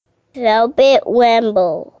Velvet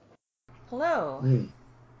Ramble. Hello.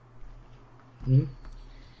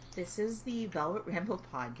 This is the Velvet Ramble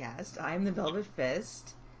podcast. I'm the Velvet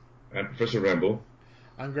Fist. I'm Professor Ramble.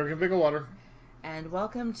 I'm Greg Bigglewater. And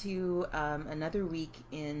welcome to another week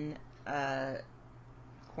in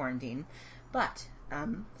quarantine. But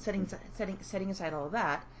setting aside all of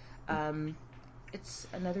that, it's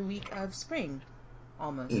another week of spring.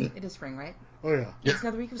 Almost. It is spring, right? Oh yeah. It's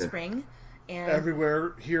another week of spring. And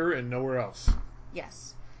everywhere here and nowhere else.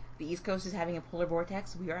 Yes. The East Coast is having a polar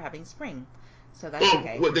vortex. We are having spring. So that's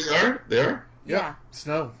okay. What, they are? They are? Yeah.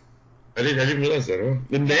 Snow. I didn't realize that. Huh?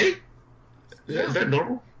 In May? Is that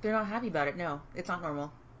normal? They're not happy about it. No, it's not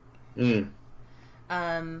normal.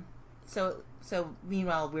 So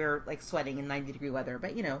meanwhile we're like sweating in 90-degree weather,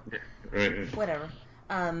 but you know, right. Whatever.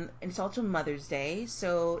 And it's also Mother's Day,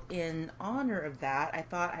 so in honor of that, I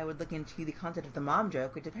thought I would look into the concept of the mom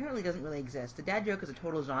joke, which apparently doesn't really exist. The dad joke is a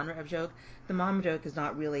total genre of joke. The mom joke is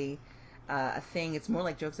not really a thing. It's more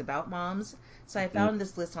like jokes about moms. So I found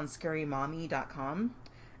this list on scarymommy.com.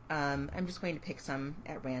 I'm just going to pick some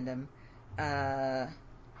at random.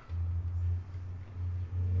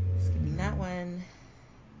 Skipping that one.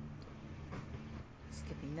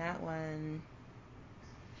 Skipping that one.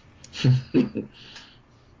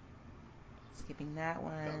 Skipping that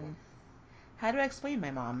one. How do I explain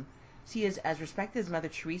my mom? She is as respected as Mother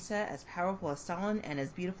Teresa, as powerful as Stalin, and as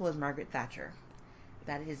beautiful as Margaret Thatcher.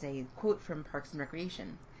 That is a quote from Parks and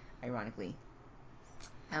Recreation, ironically.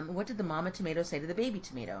 What did the mama tomato say to the baby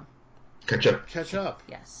tomato? Catch up. Catch up.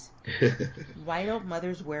 Yes. Why don't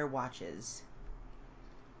mothers wear watches?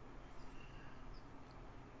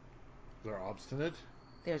 They're obstinate.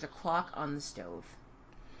 There's a clock on the stove.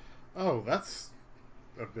 Oh, that's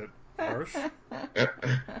a bit harsh.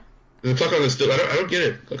 The clock on the stove. I don't get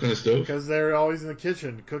it. Clock on the stove. Because they're always in the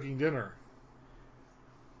kitchen cooking dinner.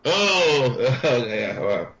 Oh,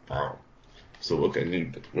 yeah. Wow. So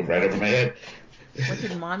okay, right over my head. What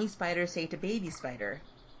did mommy spider say to baby spider?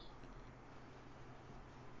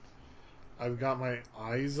 I've got my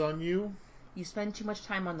eyes on you. You spend too much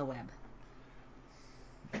time on the web.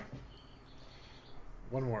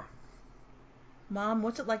 One more. Mom,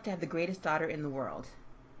 what's it like to have the greatest daughter in the world?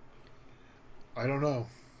 I don't know.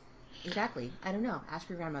 Exactly. I don't know. Ask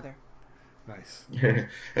your grandmother. Nice.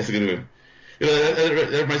 That's a good one. You know,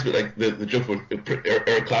 that reminds me of like the joke with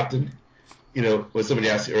Eric Clapton. You know, when somebody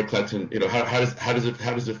asks Eric Clapton, you know, how does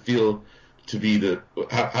it feel to be the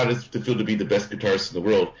best guitarist in the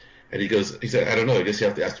world? And he said, I don't know. I guess you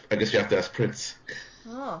have to ask Prince.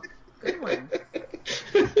 Oh, good one.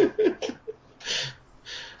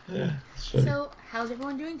 Yeah. So, how's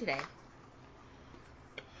everyone doing today?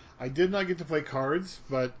 I did not get to play cards,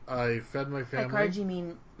 but I fed my family. By cards, you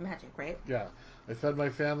mean magic, right? Yeah. I fed my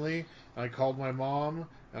family, I called my mom,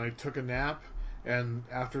 and I took a nap. And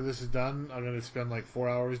after this is done, I'm going to spend like 4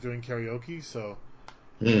 hours doing karaoke, so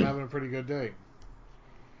I'm having a pretty good day.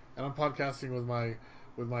 And I'm podcasting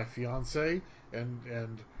with my fiance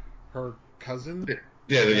and her cousin.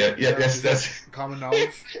 Yeah. That's common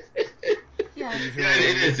knowledge. Yeah.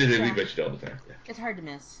 It is. We mention it all the time. Yeah. It's hard to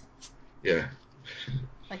miss. Yeah.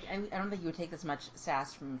 Like, I don't think you would take this much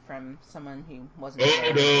sass from someone who wasn't.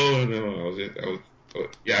 Oh no!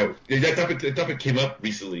 That topic came up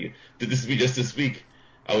recently. Just this week.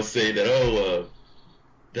 I was saying that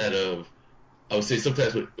I would say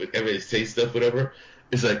sometimes whenever they say stuff, whatever,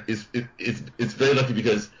 it's like it's very lucky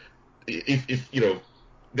because if you know,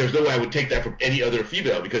 there's no way I would take that from any other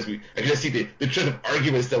female because I can just see the trend of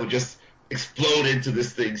arguments that would just explode into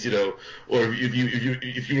these things, you know, or if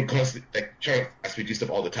you were constantly like trying to ask me to do stuff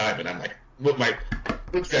all the time, and I'm like, what my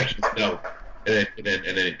reactions no, and then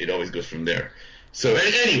it always goes from there. So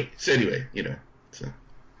anyway, you know, so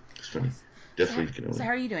it's funny. Definitely. So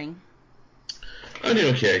how are you doing? I'm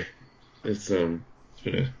doing okay. It's been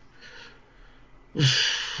a.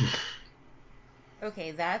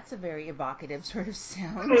 Okay, that's a very evocative sort of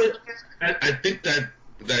sound. I think that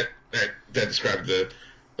described it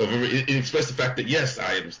expressed the fact that yes,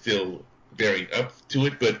 I am still bearing up to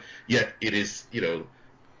it, but yet it is, you know,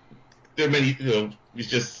 there are many, you know, it's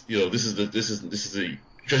just, you know, this is a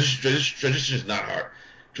transition is not hard.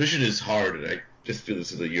 Transition is hard, and I just feel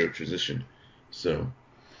this is a year of transition. So.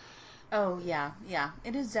 Oh yeah,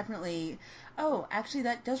 it is definitely. Oh, actually,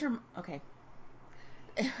 that does. Okay.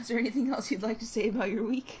 Is there anything else you'd like to say about your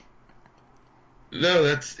week? No,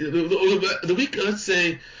 that's the week. Let's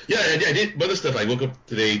say, yeah, I did other stuff. I woke up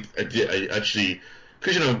today. I actually,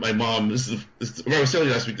 because you know, my mom. This is I was telling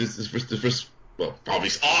you last week. This is the first. Well,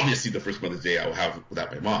 obviously the first Mother's Day I will have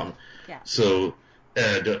without my mom. Yeah. So,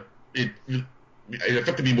 and it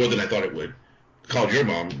affected me more than I thought it would. called your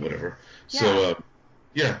mom, whatever. Yeah. So,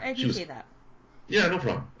 yeah. I appreciate that. Yeah, no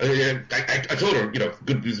problem. I told her,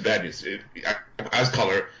 good news, bad news. I was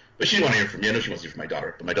calling her, but she didn't want to hear from me. I know she wants to hear from my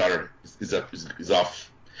daughter, but my daughter is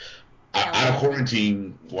off out of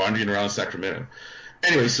quarantine, wandering around Sacramento.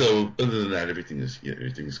 Anyway, so other than that, everything is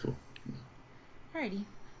cool. Alrighty.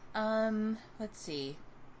 Let's see.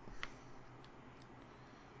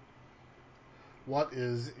 What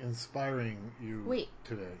is inspiring you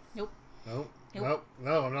today? Nope. Nope. Nope.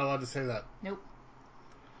 No, I'm not allowed to say that. Nope.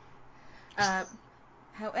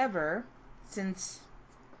 However, since,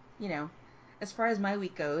 as far as my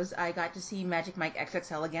week goes, I got to see Magic Mike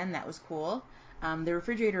XXL again. That was cool. The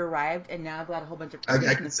refrigerator arrived, and now I've got a whole bunch of...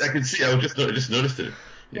 I can see. I just noticed it.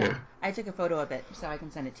 Yeah. I took a photo of it, so I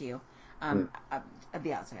can send it to you. At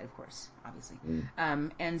the outside, of course, obviously.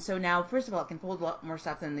 And so now, first of all, it can hold a lot more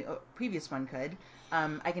stuff than the previous one could.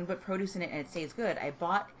 I can put produce in it, and it stays good. I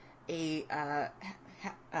bought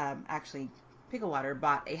actually, Pickle Water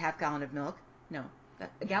bought a half gallon of milk. No,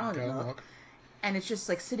 a gallon of milk. And it's just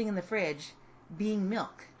like sitting in the fridge being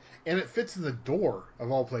milk. And it fits in the door, of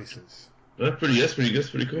all places. That's pretty good. That's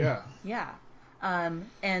pretty cool. Yeah. Yeah.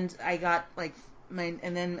 And I got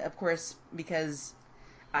and then of course, because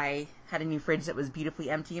I had a new fridge that was beautifully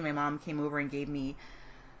empty, my mom came over and gave me,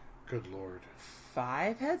 good Lord,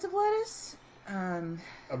 5 heads of lettuce.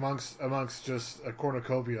 Amongst just a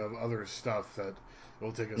cornucopia of other stuff that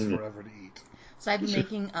will take us forever to eat. So I've been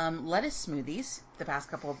making lettuce smoothies the past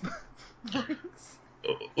couple of mornings.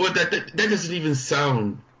 Well, that doesn't even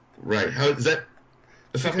sound right. How is that?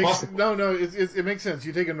 That's not possible. No, it makes sense.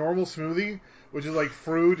 You take a normal smoothie, which is like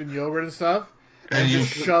fruit and yogurt and stuff, and you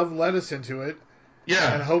shove lettuce into it.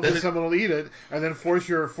 Yeah. And hope that someone will eat it, and then force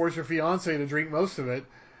your fiance to drink most of it.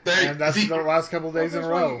 And that's the last couple of days in a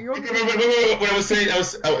row. What I was saying, I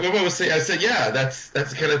said, yeah, that's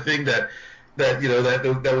the kind of thing that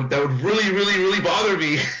would really, really, really bother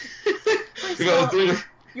me.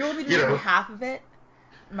 You're only drinking half of it.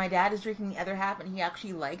 My dad is drinking the other half, and he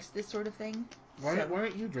actually likes this sort of thing. Why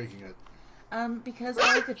aren't you drinking it? Because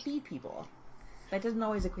I like to feed people. That doesn't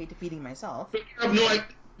always equate to feeding myself.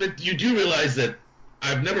 But you do realize that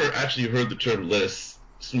I've never actually heard the term lettuce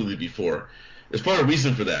smoothie before. There's part of the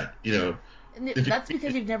reason for that, That's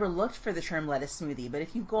because you've never looked for the term lettuce smoothie. But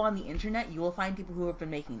if you go on the internet, you will find people who have been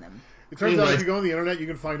making them. It turns out if you go on the internet, you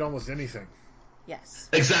can find almost anything. Yes.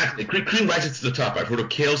 Exactly. Cream rises to the top. I've heard of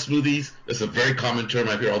kale smoothies. That's a very common term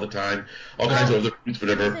I hear all the time. All kinds of other fruits,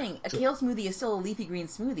 whatever. Here's the thing. A kale smoothie is still a leafy green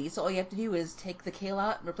smoothie, so all you have to do is take the kale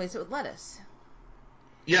out and replace it with lettuce.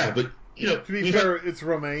 Yeah, but, To be fair, it's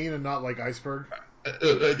romaine and not like iceberg.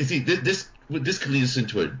 You see, this can lead us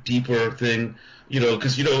into a deeper thing,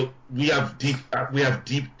 because we have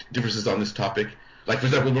deep differences on this topic. Like, for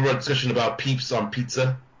example, remember our discussion about Peeps on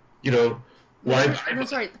pizza? No,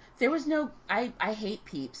 sorry. There was no. I hate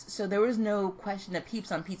Peeps, so there was no question of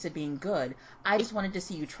Peeps on pizza being good. I just wanted to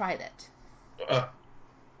see you try it.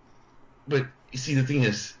 But you see, the thing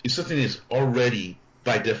is, if something is already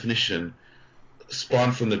by definition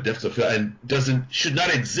spawned from the depths of hell and should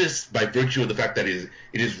not exist by virtue of the fact that it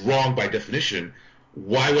is wrong by definition,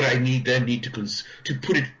 why would I need to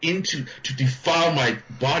put it into, to defile my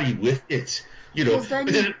body with it?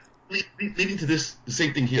 Leading to this, the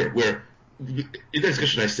same thing here, where in the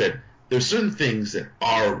discussion I said there are certain things that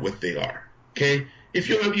are what they are. Okay, if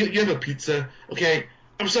you have a pizza, okay,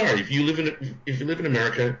 I'm sorry, if you live in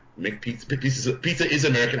America, make pizza. Pizza is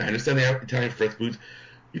American. I understand they have Italian fresh foods.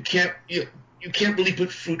 You can't really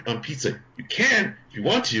put fruit on pizza. You can if you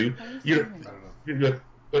want to.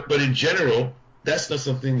 But in general, that's not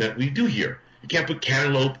something that we do here. You can't put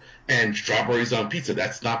cantaloupe and strawberries on pizza.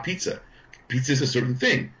 That's not pizza. Pizza is a certain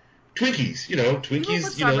thing. Twinkies, Twinkies. You don't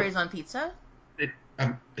put strawberries on pizza.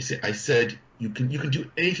 I said you can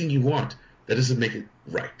do anything you want. That doesn't make it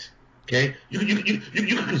right. Okay? You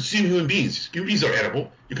can consume human beings. Human beings are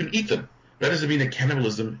edible. You can eat them. That doesn't mean that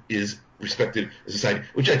cannibalism is respected in society,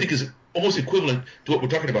 which I think is almost equivalent to what we're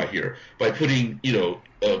talking about here by putting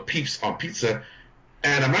Peeps on pizza.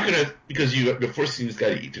 And I'm not going to, because you're forcing this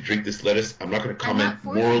guy to drink this lettuce, I'm not going to comment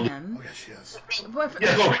morally. Oh, yes, she is.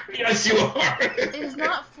 Yes, you are. It is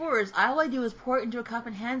not forced. All I do is pour it into a cup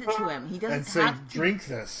and hand it to him. He doesn't have to. Drink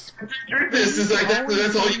this. Drink this. Is like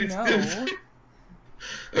that's all you know.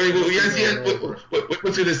 I mean,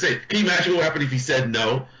 what's he going to say? Can you imagine what happened if he said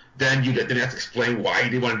no? Then you have to explain why you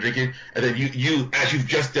didn't want to drink it, and then you, as you've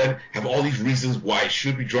just done, have all these reasons why it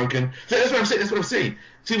should be drunken. So that's what I'm saying.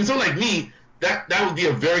 See, with someone like me, that would be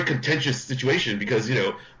a very contentious situation because,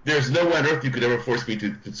 there's no way on earth you could ever force me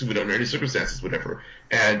to consume it under any circumstances, whatever.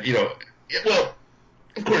 And, well,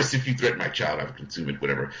 of course, if you threaten my child, I would consume it,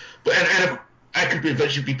 whatever. But, I could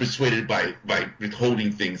eventually be persuaded by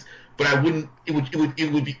withholding things, but I wouldn't. It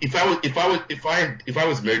would be if I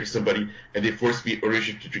was married to somebody and they forced me or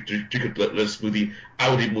to drink a lettuce smoothie, I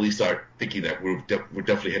would immediately start thinking that we're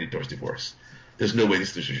definitely heading towards divorce. There's no way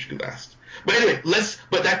this relationship could last. But anyway,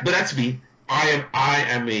 but that's me. I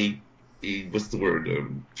am a what's the word?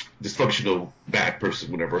 Dysfunctional bad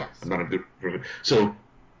person. Whatever. Yes. I'm not a good person. So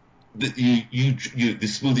the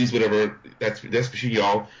smoothies, whatever. That's between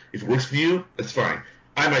y'all. If it works for you, that's fine.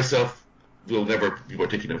 I myself will never be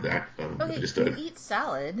partaking of that. Okay, you eat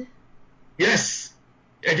salad. Yes,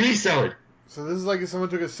 I do eat salad. So this is like if someone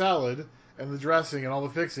took a salad and the dressing and all the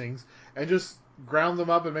fixings and just ground them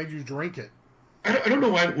up and made you drink it. I don't know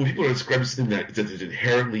why when people are describing something that is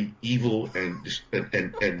inherently evil and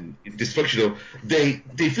dysfunctional, they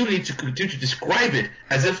feel the need to continue to describe it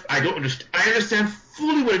as if I don't understand. I understand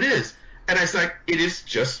fully what it is, and I say it is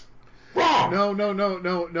just wrong. No,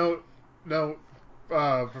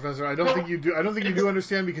 Professor. I don't think you do. I don't think you do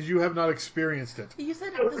understand because you have not experienced it. You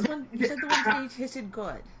said this one. You said the one today tasted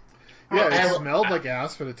good. Yeah, it smelled like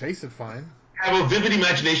ass, but it tasted fine. I have a vivid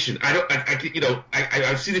imagination.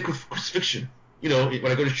 I've seen the crucifixion. You know,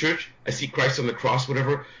 when I go to church, I see Christ on the cross,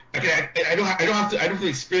 whatever. I don't have to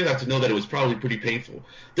experience that to know that it was probably pretty painful.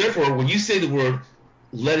 Therefore, when you say the word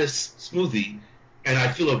lettuce smoothie, and I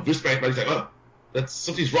feel a whisper, it's like, oh,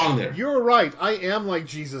 something's wrong there. You're right. I am like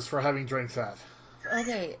Jesus for having drank that.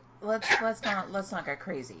 Okay, let's not get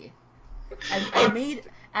crazy. I made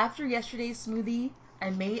after yesterday's smoothie.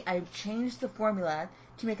 I changed the formula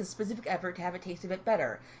to make a specific effort to have it taste a bit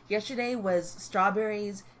better. Yesterday was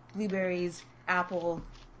strawberries, blueberries, apple,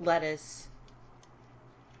 lettuce,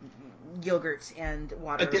 yogurt, and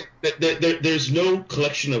water. There's no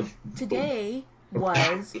collection of... Today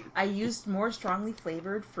was, I used more strongly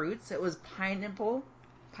flavored fruits. It was pineapple,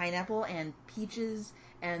 and peaches,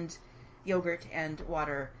 and yogurt, and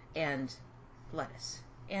water, and lettuce.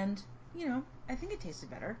 And, you know, I think it tasted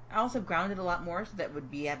better. I also ground it a lot more so that would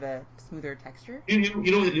have a smoother texture. You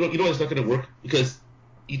know it's not going to work because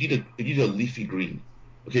you need a leafy green.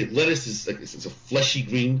 Okay, lettuce is like it's a fleshy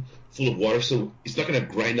green full of water, so it's not going to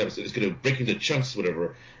grind up. So it's going to break into chunks,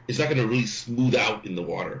 whatever. It's not going to really smooth out in the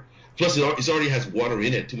water. Plus, it already has water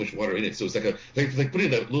in it, too much water in it. So it's like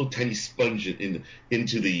putting a little tiny sponge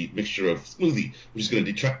into the mixture of smoothie, which is going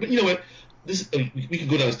to detract. But you know what? We can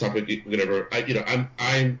go down this topic, whatever. I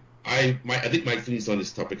think my feelings on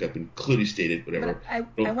this topic have been clearly stated, whatever.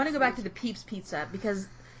 But I want to go back to the Peeps Pizza because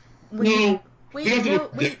No.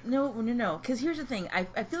 No. Because here's the thing. I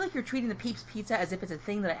feel like you're treating the Peeps Pizza as if it's a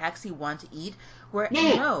thing that I actually want to eat.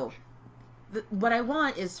 No. What I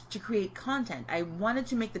want is to create content. I wanted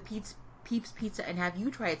to make the Peeps Pizza and have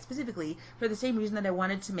you try it specifically for the same reason that I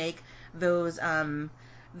wanted to make those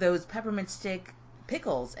peppermint stick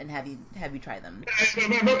pickles and have you try them. I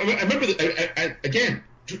remember that, again,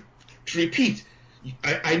 to repeat,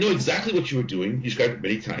 I know exactly what you were doing. You described it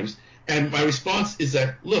many times. And my response is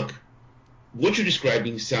that, look, what you're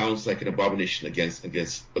describing sounds like an abomination against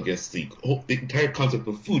the entire concept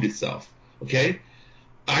of food itself. Okay,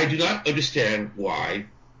 I do not understand why.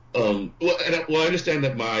 I understand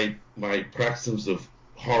that my practices of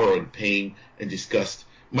horror and pain and disgust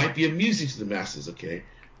might be amusing to the masses. Okay,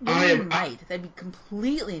 that'd be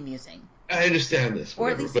completely amusing. I understand this, or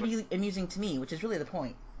at least it'd be amusing to me, which is really the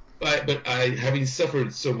point. But I, having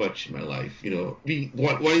suffered so much in my life, you know,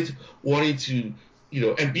 wanting to, you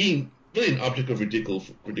know, and being really an object of ridicule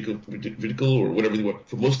or whatever you want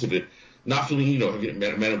for most of it, not feeling, you know, a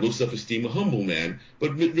man of low self-esteem, a humble man,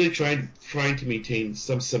 but really trying to maintain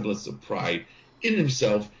some semblance of pride in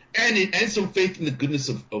himself and some faith in the goodness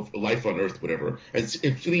of life on earth, whatever, and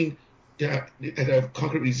feeling to have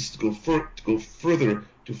concrete reasons to go further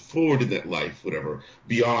to forward in that life, whatever,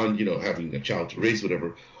 beyond, you know, having a child to raise,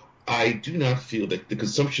 whatever. I do not feel that the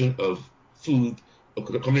consumption of food,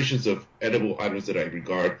 combinations of edible items that I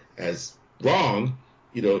regard as wrong,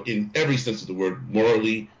 you know, in every sense of the word,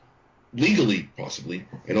 morally, legally, possibly,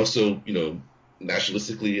 and also, you know,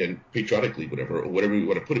 nationalistically and patriotically, whatever, or whatever you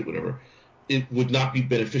want to put it, whatever, it would not be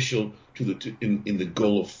beneficial in the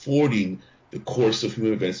goal of forwarding the course of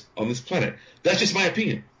human events on this planet. That's just my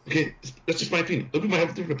opinion. Okay, that's just my opinion. Other people might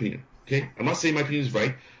have a different opinion. Okay, I'm not saying my opinion is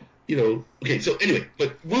right. You know. Okay, so anyway,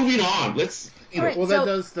 but moving on. Let's. Right, well, that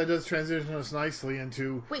does transition us nicely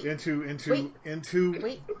into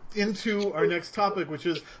our next topic, which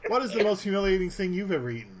is what is the most humiliating thing you've ever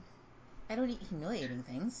eaten? I don't eat humiliating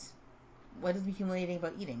things. What is humiliating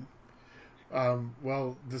about eating?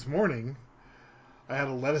 Well, this morning I had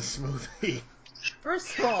a lettuce smoothie.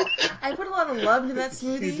 First of all, I put a lot of love into that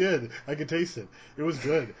smoothie. You did. I could taste it. It was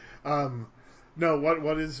good. No, No, what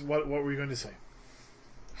were you going to say?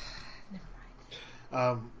 Never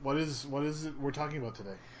mind. What is it we're talking about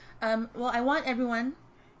today? Well, I want everyone,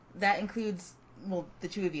 that includes, well, the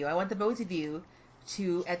two of you, I want the both of you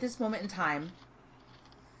to, at this moment in time,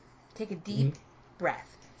 take a deep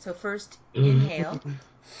breath. So first, inhale.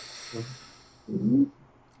 And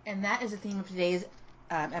that is the theme of today's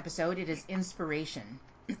episode. It is inspiration.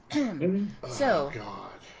 So, God.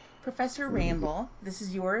 Professor Ramble, this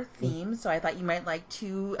is your theme, so I thought you might like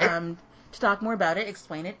to talk more about it,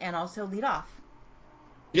 explain it, and also lead off.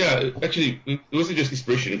 Yeah, actually, it wasn't just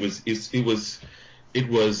inspiration. It was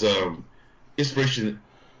inspiration.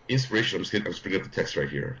 Inspiration. I'm just bringing up the text right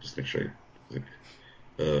here. Just make sure. Here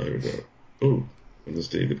we go. Oh, on this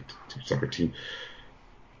day, the soccer team.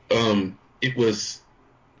 It was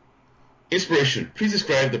inspiration. Please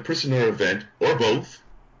describe the person or event, or both,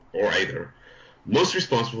 or either, most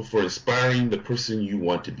responsible for inspiring the person you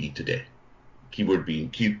want to be today. Keyword being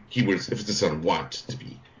keywords. Emphasis on want to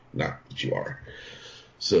be, not that you are.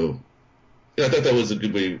 So, I thought that was a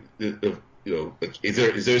good way of,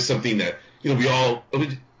 is there something that, we all,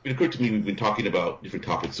 it occurred to me, we've been talking about different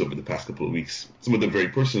topics over the past couple of weeks, some of them very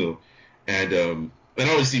personal, and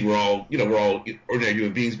obviously we're all ordinary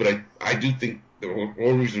human beings, but I do think the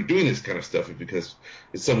whole reason we're doing this kind of stuff is because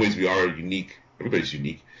in some ways we are unique, everybody's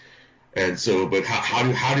unique, and so, but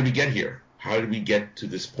how did we get here? How did we get to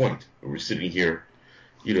this point where we're sitting here,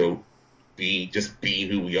 being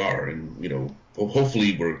who we are, and,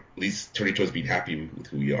 hopefully we're at least turning towards being happy with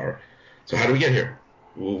who we are. So how do we get here?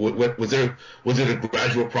 What was it a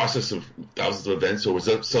gradual process of thousands of events, or was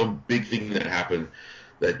there some big thing that happened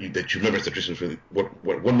that you remember as a tradition for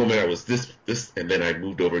one moment I was this, and then I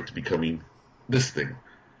moved over to becoming this thing.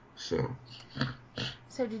 So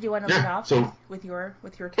did you want to lead off with your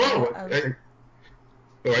Oh, of... I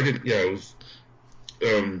did. Yeah, it was.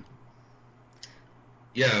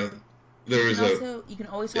 Yeah. There is you can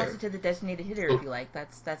always toss it to the designated hitter if you like.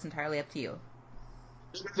 That's entirely up to you.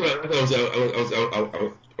 I'm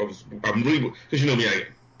really, because you know me, I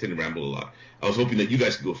tend to ramble a lot. I was hoping that you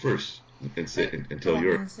guys could go first and sit and tell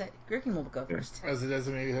your. Gherkin will go first. As a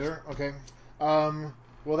designated hitter, okay.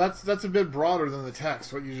 Well, that's a bit broader than the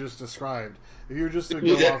text what you just described. If you were just to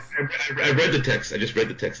go off, I read the text. I just read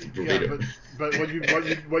the text verbatim. Yeah, but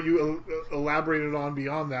what you elaborated on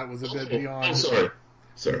beyond that was a bit beyond. Oh,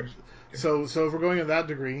 sorry. So if we're going in that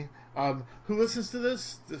degree, who listens to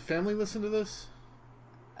this? The family listen to this?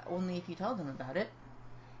 Only if you tell them about it.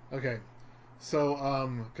 Okay,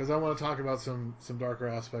 so because I want to talk about some darker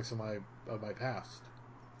aspects of my past.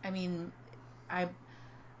 I mean,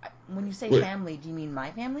 when you say family, do you mean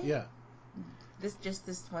my family? Yeah.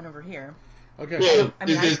 This one over here. Okay. Well,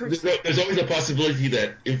 there's always a possibility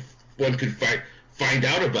that if one could find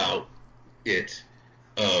out about it,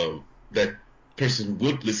 that person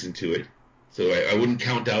would listen to it. So I wouldn't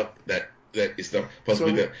count out that it's not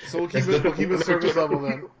possibly that. So we'll keep it surface level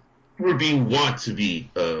then. We're being want to be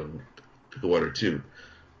the one or two.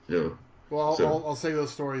 Well, I'll say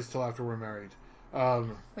those stories till after we're married.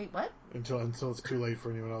 Wait, what? Until it's too late for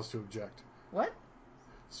anyone else to object. What?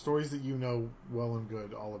 Stories that you know well and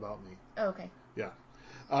good all about me. Oh, okay. Yeah.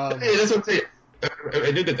 Hey, that's what I'm saying.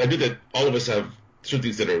 I knew that all of us have certain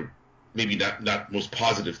things that are maybe not most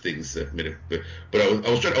positive things that made it, but I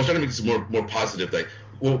was trying to make this more positive. Like,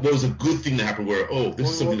 what was a good thing that happened? Where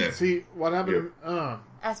this is something that. See what happened.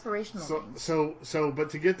 Aspirational things. So,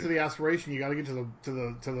 but to get to the aspiration, you got to get to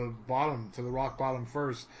the bottom, to the rock bottom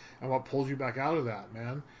first, and what pulls you back out of that,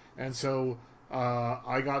 man. And so,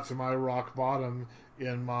 I got to my rock bottom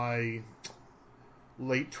in my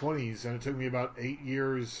late 20s, and it took me about 8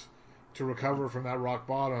 years to recover from that rock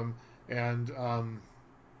bottom. And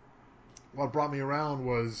what brought me around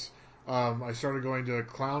was I started going to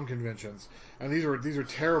clown conventions, and these are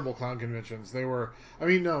terrible clown conventions. They were, I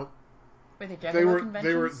mean, no, were they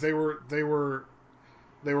conventions? They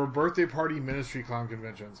were birthday party ministry clown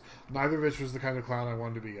conventions. Neither of which was the kind of clown I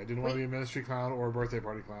wanted to be. I didn't want to be a ministry clown or a birthday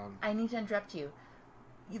party clown. I need to interrupt you.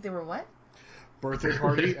 They were what? Birthday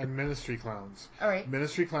party and ministry clowns. All right.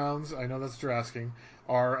 Ministry clowns, I know that's what you're asking,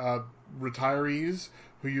 are retirees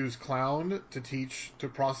who use clown to teach to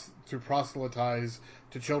proselytize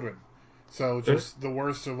to children. So just the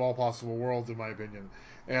worst of all possible worlds, in my opinion.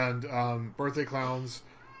 And birthday clowns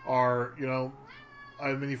are, I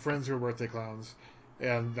have many friends who are birthday clowns,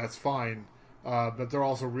 and that's fine. But they're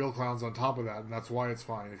also real clowns on top of that, and that's why it's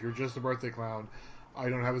fine. If you're just a birthday clown, I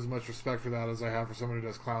don't have as much respect for that as I have for someone who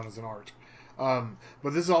does clown as an art.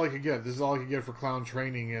 But this is all I could get. This is all I could get for clown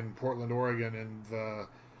training in Portland, Oregon in the,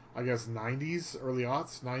 I guess, 90s, early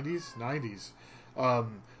aughts, 90s.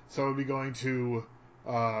 So I would be going to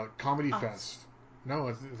Comedy Fest. No,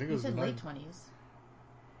 I think it You was said the late 90s. 20s.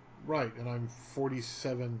 Right, and I'm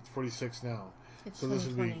 47, 46 now. It's So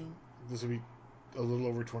 2020. this would be a little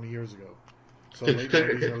over 20 years ago. So Can, late can,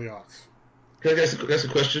 90s, can, early aughts. can I ask a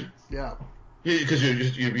question? Yeah. Yeah, because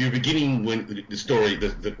you're beginning when the story,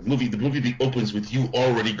 the movie opens with you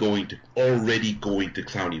already going to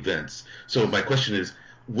clown events. So my question is,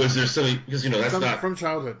 was there something, because that's not From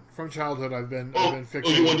childhood. From childhood, I've been fixated.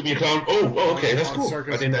 Oh, you wanted to be a clown? Oh, okay, that's on cool.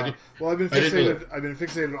 Circus I and didn't, clown. Well, I didn't know that. I've been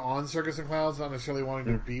fixated on circus and clowns, not necessarily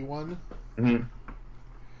wanting to be one. Mm-hmm.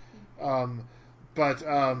 But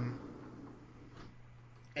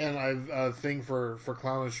and I've a thing for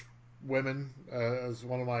clownish women as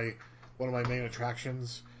one of my main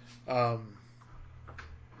attractions. And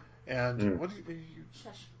what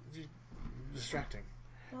Shush. you distracting?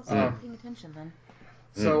 Well, stop paying attention then.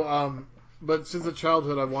 So, but since the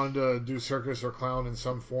childhood, I wanted to do circus or clown in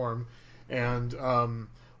some form, and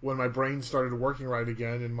when my brain started working right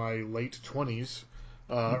again in my late 20s,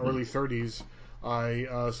 early 30s,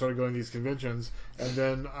 I started going to these conventions, and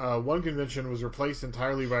then one convention was replaced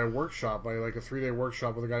entirely by a workshop, by like a 3-day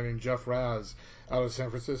workshop with a guy named Jeff Raz out of San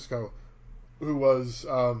Francisco, who was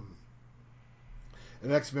an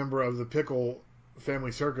ex-member of the Pickle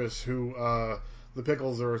Family Circus, who the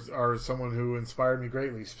Pickles are someone who inspired me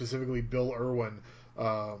greatly, specifically Bill Irwin,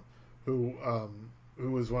 who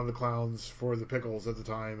was one of the clowns for the Pickles at the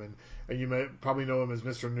time, and you may probably know him as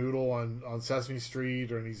Mr. Noodle on Sesame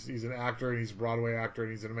Street, and he's an actor, and he's a Broadway actor,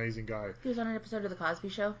 and he's an amazing guy. He was on an episode of The Cosby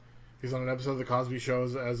Show. He's on an episode of The Cosby Show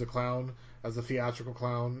as a clown, as a theatrical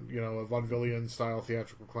clown, a vaudevillian-style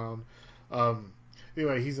theatrical clown.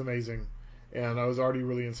 Anyway, he's amazing, and I was already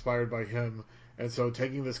really inspired by him. And so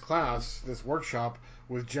taking this class, this workshop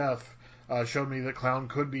with Jeff, showed me that clown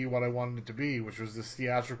could be what I wanted it to be, which was this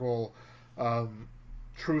theatrical,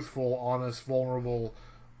 truthful, honest, vulnerable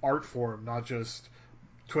art form, not just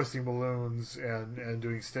twisting balloons and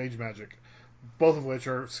doing stage magic, both of which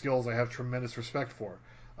are skills I have tremendous respect for.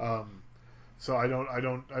 So I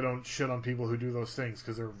don't shit on people who do those things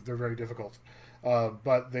because they're very difficult.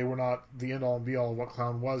 But they were not the end all and be all of what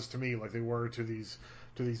clown was to me, like they were to these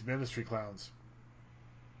ministry clowns.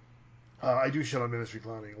 I do shit on ministry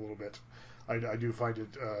clowning a little bit. I do find it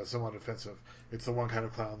somewhat offensive. It's the one kind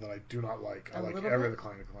of clown that I do not like. I like every other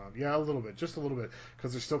kind of clown. Yeah, a little bit, just a little bit,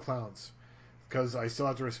 because they're still clowns. Because I still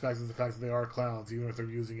have to respect the fact that they are clowns, even if they're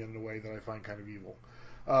using it in a way that I find kind of evil.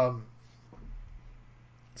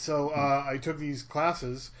 So I took these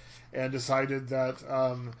classes and decided that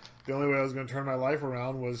the only way I was going to turn my life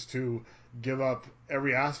around was to give up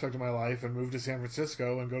every aspect of my life and move to San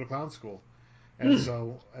Francisco and go to clown school. And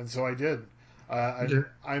so I did. I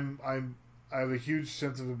have a huge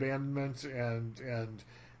sense of abandonment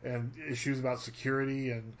and issues about security,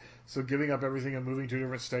 and so giving up everything and moving to a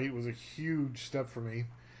different state was a huge step for me,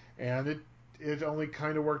 and it only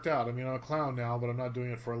kind of worked out. I mean, I'm a clown now, but I'm not doing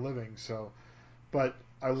it for a living. But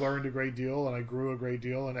I learned a great deal, and I grew a great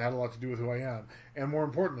deal, and it had a lot to do with who I am, and more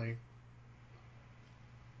importantly,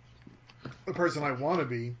 the person I want to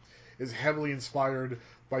be is heavily inspired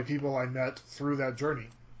by people I met through that journey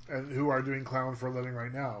and who are doing clown for a living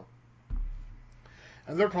right now.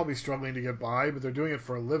 And they're probably struggling to get by, but they're doing it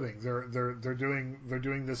for a living. They're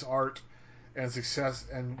doing this art and success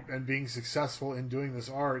and being successful in doing this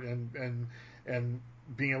art and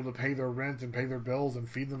being able to pay their rent and pay their bills and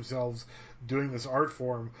feed themselves doing this art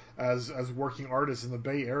form as working artists in the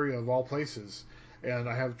Bay Area of all places. And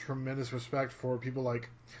I have tremendous respect for people like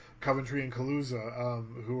Coventry and Kaluza,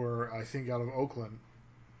 who are, I think, out of Oakland.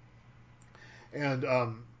 And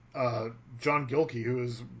John Gilkey, who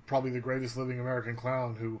is probably the greatest living American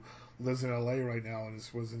clown, who lives in LA right now and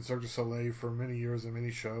was in Cirque du Soleil for many years and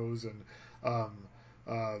many shows, and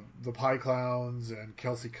the Pie Clowns and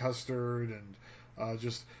Kelsey Custard, and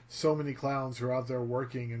just so many clowns who are out there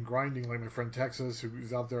working and grinding, like my friend Texas,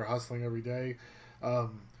 who's out there hustling every day.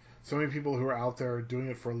 So many people who are out there doing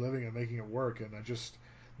it for a living and making it work, and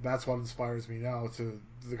that's what inspires me now to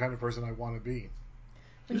the kind of person I want to be.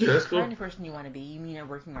 When you're the kind of person you want to be, you mean a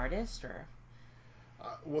working artist, or?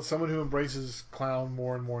 Well, someone who embraces clown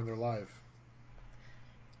more and more in their life.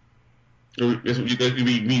 You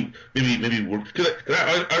mean maybe work? Because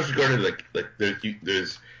I was regarded like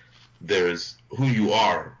there's who you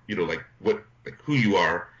are, who you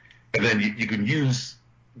are, and then you can use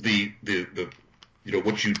the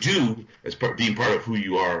what you do as being part of who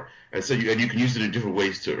you are, and so you can use it in different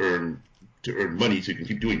ways to earn money, so you can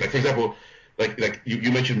keep doing. Like, for example, like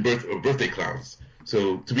you mentioned birthday clowns.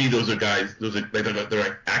 So to me, those are guys. They're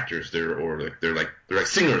like actors. They're like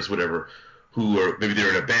singers, whatever, who are maybe they're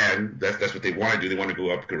in a band. That's what they want to do. They want to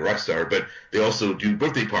go up, become a rock star, but they also do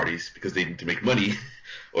birthday parties because they need to make money,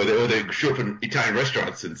 or they show up in Italian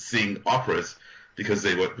restaurants and sing operas because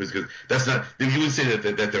because that's not. You wouldn't say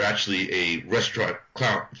that they're actually a restaurant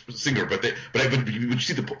clown singer, but I can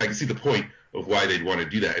see the point of why they'd want to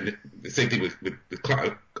do that. And the same thing with the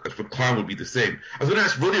clown. For clown would be the same. I was going to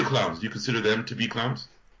ask, rodeo clowns. Do you consider them to be clowns?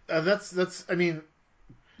 That's. I mean,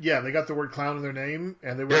 yeah, they got the word clown in their name,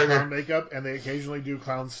 and they wear clown makeup, and they occasionally do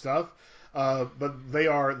clown stuff. But they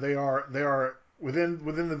are within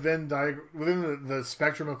the Venn diagram, within the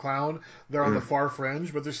spectrum of clown. They're on the far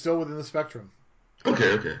fringe, but they're still within the spectrum.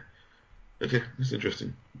 Okay. That's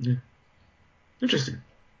interesting. Yeah. Interesting.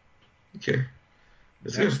 Okay.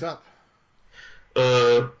 That's Next good. up.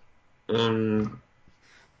 It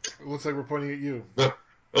looks like we're pointing at you.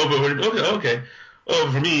 Okay.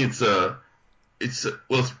 Oh, for me, it's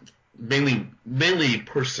mainly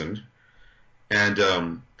person, and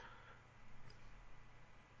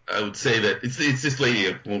I would say that it's this lady.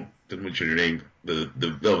 I won't mention her name. The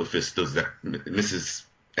Velvet Fist does that. Mrs.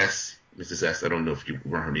 S. I don't know if you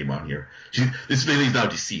run her name on here. This lady's now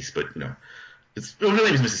deceased, but her name is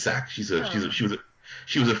Mrs. Sack. She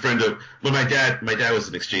was a friend of. Well, my dad was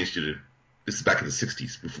an exchange student. This is back in the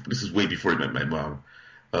 '60s. This is way before he met my mom.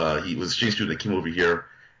 He was an exchange student that came over here,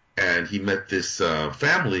 and he met this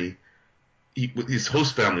family. His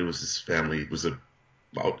host family was the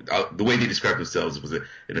way they described themselves was an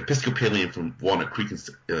Episcopalian from Walnut Creek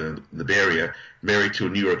in the Bay Area, married to a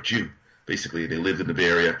New York Jew. Basically, they lived in the Bay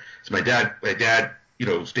Area. So my dad,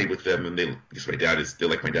 stayed with them, and they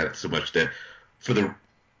like my dad so much that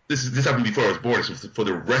this happened before I was born. So for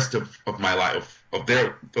the rest of my life, of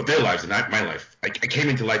their lives and not my life, I came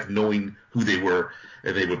into life knowing who they were,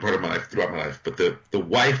 and they were part of my life throughout my life. But the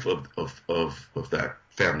wife of that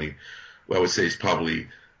family, well, I would say, is probably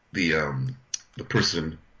the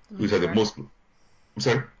person who's had the most. I'm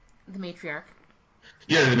sorry. The matriarch.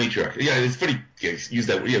 Yeah, the matriarch. Yeah, it's funny. Yeah, use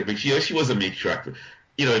that word. Yeah, but she was a matriarch,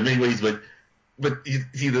 in many ways. But you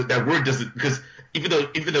see, that word doesn't, because even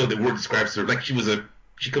though the word describes her, like she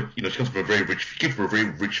comes from a very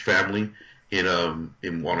rich family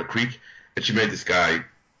in Walnut Creek, and she married this guy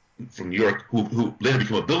from New York who later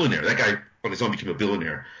became a billionaire. That guy on his own became a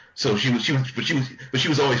billionaire. So she was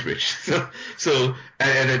always rich. So she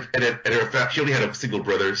only had a single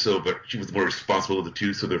brother. But she was more responsible of the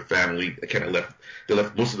two. So their family kind of left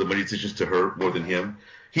most of the money decisions to her more than him.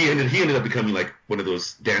 He ended up becoming like one of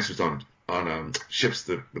those dancers on ships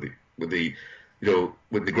when they go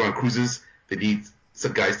on cruises. They need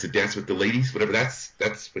some guys to dance with the ladies, whatever.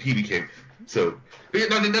 That's what he became. So, but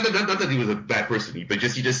not that he was a bad person, but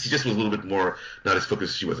he just was a little bit more not as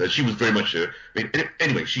focused as she was. And she was very much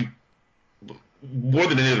anyway. She, more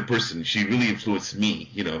than any other person, she really influenced me.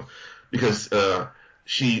 Because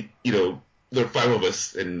she, there are 5 of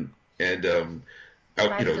us, and siblings.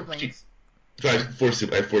 I have 4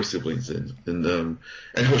 siblings, and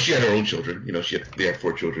she had her own children. They had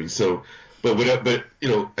 4 children. So. But I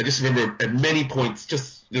just remember at many points,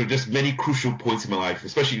 just many crucial points in my life,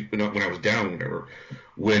 especially when I was down, or whatever,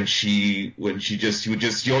 when she always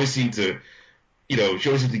seemed to,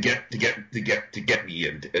 get me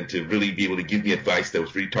and to really be able to give me advice that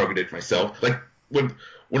was really targeted at myself. Like one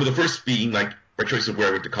of the first being like my choice of where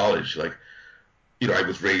I went to college. Like, I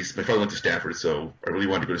was raised. My father went to Stanford, so I really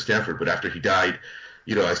wanted to go to Stanford. But after he died,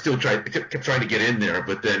 I still kept trying to get in there.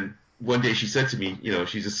 But then one day she said to me,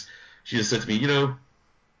 she just said to me,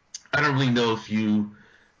 I don't really know if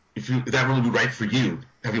that really be right for you,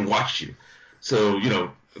 having watched you. So, the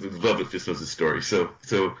Velvet Fist knows the story. So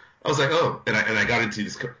I was like, oh, and I got into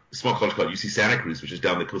this small college called UC Santa Cruz, which is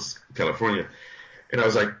down the coast of California. And I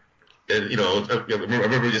was like, and I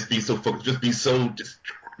remember just being so focused, just being so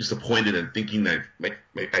disappointed and thinking that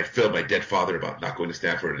I failed my dead father about not going to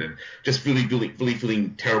Stanford, and just really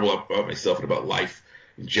feeling terrible about myself and about life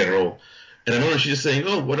in general. And I remember she just saying,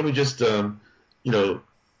 "Oh, why don't we just,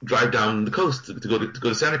 drive down the coast to go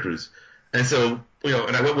to Santa Cruz?" And so,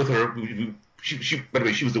 and I went with her. She, by the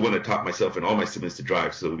way, she was the one that taught myself and all my siblings to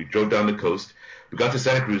drive. So we drove down the coast. We got to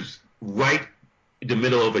Santa Cruz right in the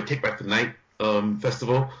middle of a Take Back the Night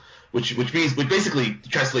festival, which basically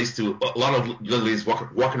translates to a lot of young ladies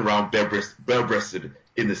walking around bare-breasted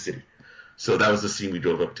in the city. So that was the scene we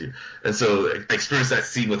drove up to, and so I experienced that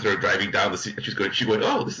scene with her driving down the city. She's going,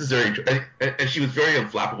 oh, this is very interesting, and she was very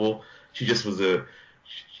unflappable. She just was I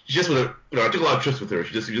took a lot of trips with her.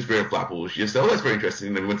 She was just very unflappable. She just said, oh, that's very interesting.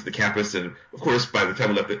 And then we went to the campus, and of course, by the time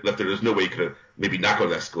we left there, there's no way you could have maybe not go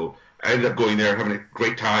to that school. I ended up going there, having a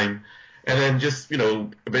great time, and then just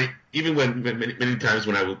even when many times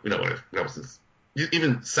when I was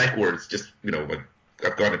even psych wards, just, like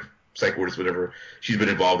I've gone to psych wards, whatever. She's been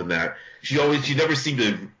involved in that. She never seemed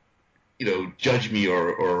to, judge me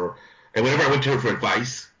and whenever I went to her for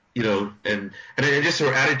advice, and just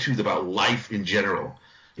her attitudes about life in general,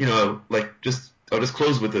 like I'll just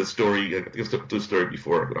close with a story. I think I've told the story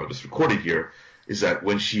before, but I'll just record it here. Is that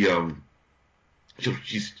when she's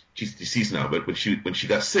deceased now, but when she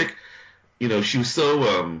got sick, she was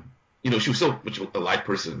so she was so much a live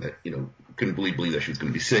person that couldn't believe that she was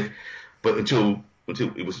going to be sick, but until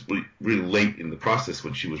it was really, really late in the process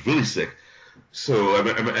when she was really sick. So and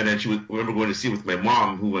then I remember going to see with my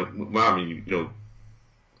mom,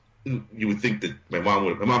 you would think that my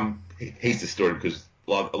mom hates this story because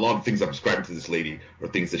a lot of things I'm describing to this lady are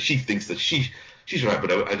things that she thinks that she's right,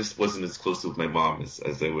 but I just wasn't as close with my mom as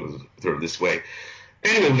I was with her this way.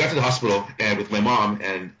 Anyway, we got to the hospital and with my mom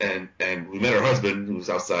and we met her husband who was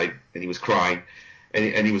outside and he was crying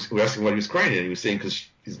and we were asking why he was crying and he was saying because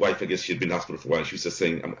his wife, I guess she had been in the hospital for a while and she was just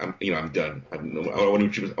saying I'm done. I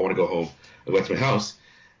want to go home. I went to my house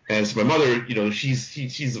and so my mother, she's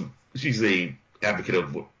a advocate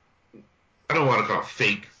of, I don't want to call it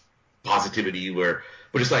fake positivity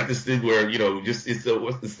but it's like this thing where, just it's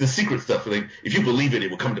the secret stuff. Like if you believe it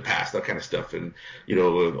will come to pass, that kind of stuff. And,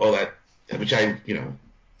 all that, which I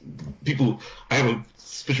have a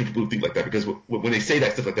suspicion people who think like that because when they say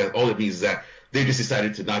that stuff like that, all it means is that they just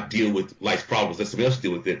decided to not deal with life's problems. Let somebody else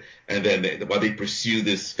deal with it. And then while they pursue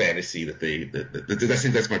this fantasy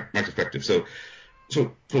that's my perspective. So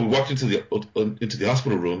we walked into the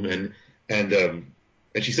hospital room and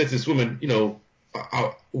she said to this woman,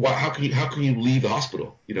 how can you leave the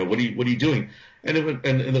hospital? What are you doing? And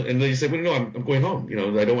then you said, well, no, I'm going home.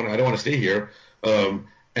 I don't want to stay here. And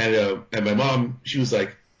my mom, she was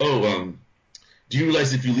like, oh, do you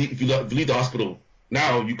realize if you leave the hospital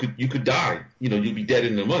now, you could die. You'll be dead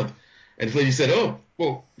in a month. And the lady said, oh,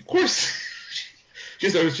 well, of course. she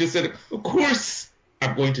said, of course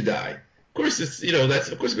I'm going to die. Of course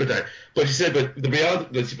of course I'm going to die. But she said, but the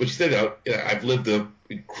reality, what she said, I've lived an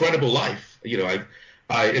incredible life.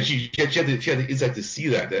 And she had the insight to see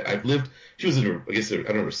that I've lived. She was in her, I guess, I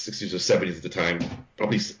don't know, 60s or 70s at the time,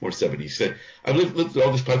 probably more 70s. She said, I've lived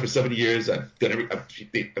all this life for 70 years. I've done she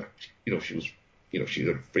had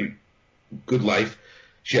a very good life.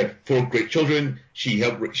 She had 4 great children. She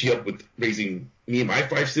helped with raising me and my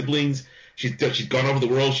 5 siblings. She's gone over the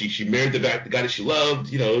world. She married the guy that she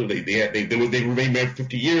loved. They remained married for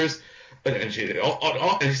 50 years. And she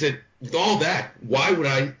said, with all that, why would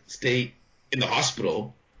I stay in the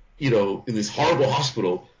hospital, in this horrible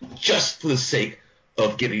hospital, just for the sake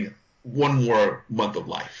of getting one more month of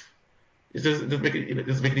life? It doesn't make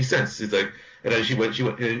any sense. It's like, and as she went,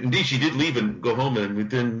 and indeed she did leave and go home, and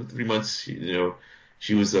within 3 months,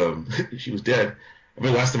 she was dead. I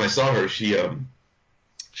remember the last time I saw her, I'm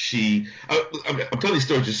telling this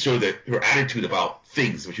story just to show that her attitude about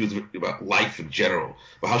things, when she was about life in general,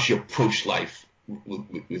 about how she approached life,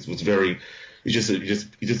 was very. It's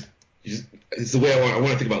the way I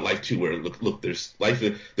want to think about life too. Where look, there's life.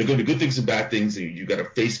 There are going to be good things and bad things, and you got to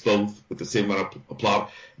face both with the same amount of aplomb.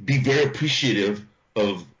 Be very appreciative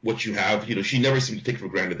of what you have. She never seemed to take for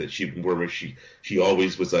granted that she had been born. She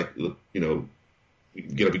always was like, you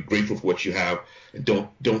gotta be grateful for what you have, and don't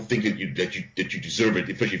think that you deserve it,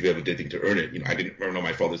 especially if you haven't done anything to earn it. I didn't earn all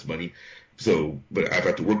my father's money, but I've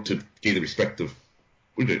had to work to gain the respect of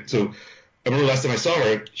it. So I remember last time I saw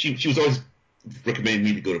her, she was always recommending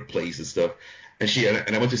me to go to plays and stuff,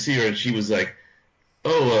 and I went to see her, and she was like,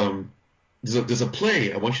 oh, there's a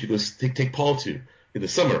play I want you to go take Paul to in the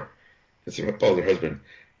summer. That's Paul's her husband,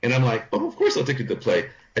 and I'm like, oh, of course I'll take you to the play.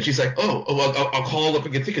 And she's like, well, I'll call up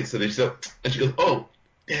and get tickets. And she goes, oh,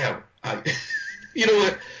 damn, you know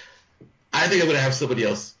what? I think I'm gonna have somebody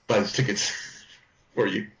else buy the tickets for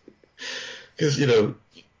you, because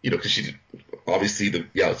because she obviously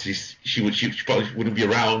she probably wouldn't be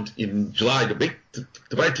around in July to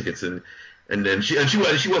buy tickets, and then she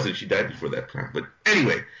wasn't. She died before that time. But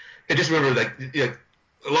anyway, I just remember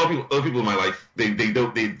a lot of people in my life they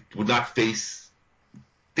would not face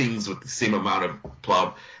things with the same amount of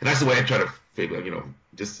plum, and that's the way I try to figure.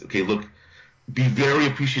 Just okay. Look, be very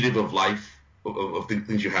appreciative of life, of the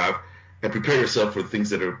things you have, and prepare yourself for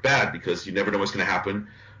things that are bad because you never know what's going to happen.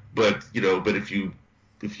 But if you,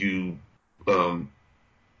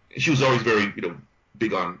 she was always very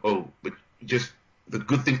big on but just the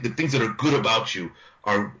good things, the things that are good about you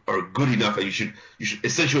are good enough that you should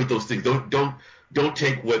accentuate those things. Don't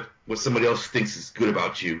take what somebody else thinks is good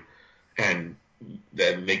about you and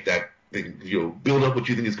then make that thing, build up what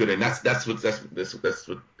you think is good, and that's what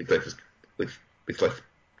makes life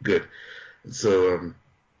good. And so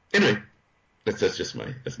anyway, That's just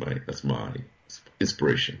my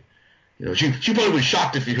inspiration. You know, she probably was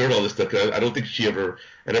shocked if you heard all this stuff. Cause I don't think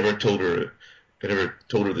I never told her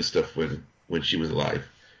this stuff when she was alive.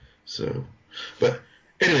 So, but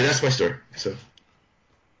anyway, that's my story. So,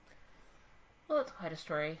 Well, it's quite a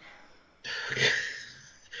story.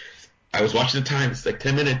 I was watching the time. It's like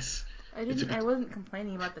 10 minutes. I wasn't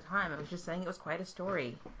complaining about the time. I was just saying it was quite a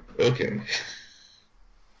story. Okay.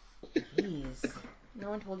 Jeez.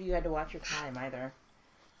 No one told you had to watch your time either.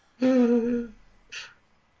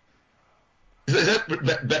 Is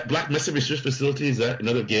that Black Mesa Research Facility? Is that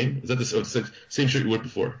another game? Is that the same shirt you wore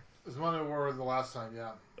before? It's one I wore the last time,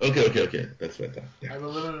 yeah. Okay. That's what I thought. Yeah. I have a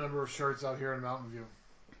limited number of shirts out here in Mountain View.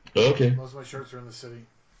 Okay. Most of my shirts are in the city.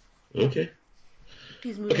 Okay.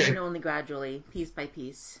 He's moving only gradually, piece by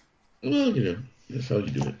piece. Well, you know, that's how you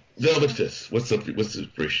do it. Velvet Fist. What's up? What's the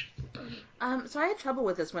inspiration? So I had trouble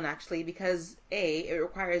with this one actually because A, it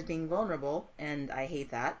requires being vulnerable, and I hate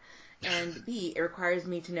that. And B, it requires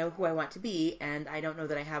me to know who I want to be, and I don't know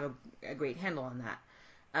that I have a great handle on that.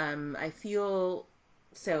 I feel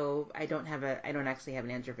so I don't actually have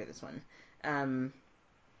an answer for this one.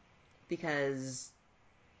 Because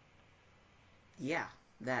yeah,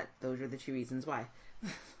 those are the two reasons why.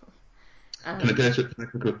 Can I ask you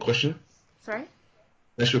a question? Sorry? Can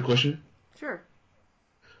I ask you a question? Sure.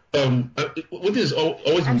 What is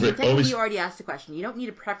always been great? Technically, you already asked the question. You don't need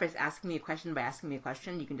to preface asking me a question by asking me a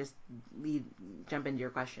question. You can just jump into your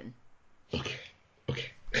question. Okay.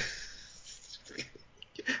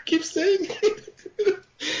 Keep saying.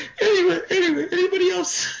 Anyway, anybody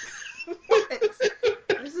else? What?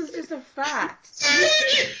 This is just a fact.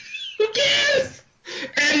 Who cares?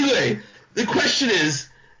 Anyway, the question is,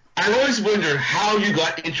 I always wonder how you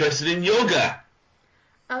got interested in yoga.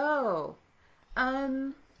 Oh,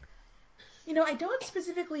 I don't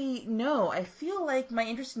specifically know. I feel like my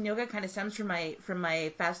interest in yoga kind of stems from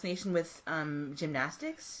my fascination with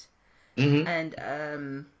gymnastics, and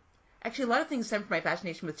actually a lot of things stem from my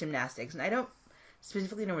fascination with gymnastics, and I don't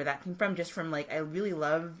specifically know where that came from. Just from I really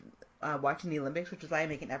love watching the Olympics, which is why I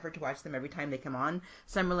make an effort to watch them every time they come on,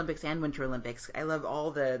 Summer Olympics and Winter Olympics. I love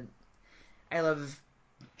I love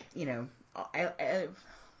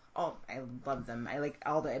them. I like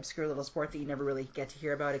all the obscure little sport that you never really get to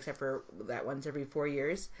hear about except for that once every 4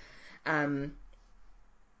 years.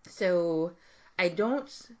 So I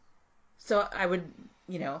would,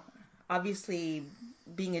 obviously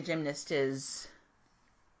being a gymnast is,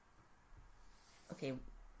 okay,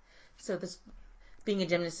 so being a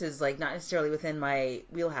gymnast is like not necessarily within my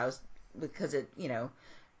wheelhouse because it,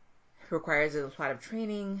 requires a lot of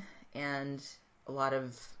training and a lot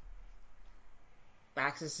of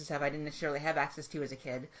access to stuff I didn't necessarily have access to as a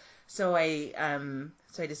kid. So I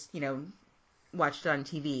just, watched it on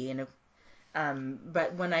TV.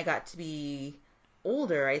 But when I got to be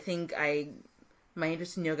older, I think my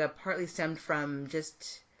interest in yoga partly stemmed from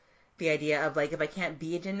just the idea of if I can't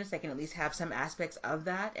be a gymnast, I can at least have some aspects of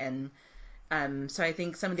that. And so I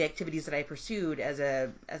think some of the activities that I pursued as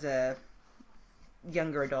a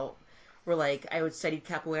younger adult were I would study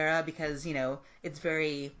capoeira because it's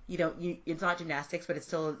very it's not gymnastics, but it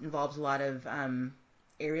still involves a lot of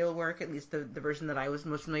aerial work. At least the version that I was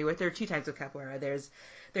most familiar with. There are two types of capoeira. There's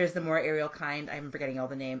the more aerial kind. I'm forgetting all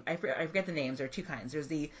the name. I forget the names. There are two kinds. There's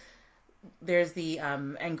the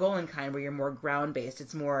Angolan kind where you're more ground based.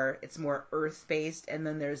 It's more earth based, and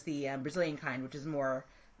then there's the Brazilian kind, which has more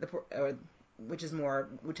of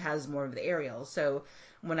the aerial. So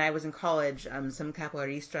when I was in college, some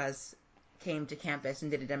capoeiristas came to campus and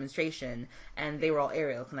did a demonstration, and they were all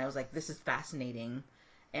aerials, and I was like, this is fascinating.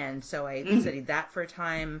 And so I studied that for a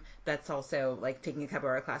time. That's also taking a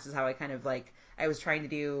capoeira class is how I kind of I was trying to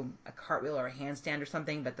do a cartwheel or a handstand or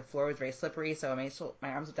something, but the floor was very slippery, so my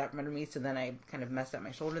arms went out from under me, so then I kind of messed up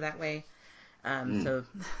my shoulder that way. So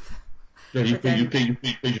no, you pay your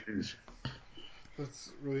dues.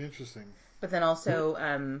 That's really interesting. But then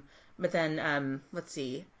also, let's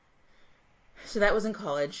see. So that was in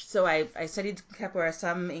college. So I studied capoeira,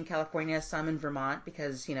 some in California, some in Vermont,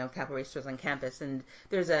 because capoeira was on campus. And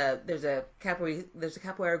there's a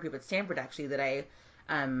capoeira group at Stanford actually that I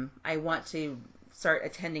want to start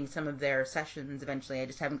attending some of their sessions eventually. I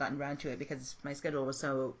just haven't gotten around to it because my schedule was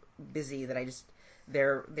so busy that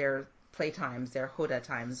their play times, their Hoda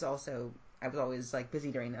times also, I was always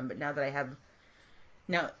busy during them. But now that I have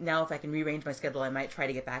now if I can rearrange my schedule, I might try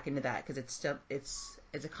to get back into that because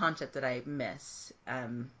it's a concept that I miss.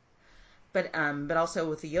 But also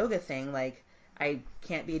with the yoga thing, I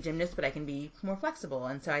can't be a gymnast, but I can be more flexible.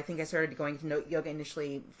 And so I think I started going to yoga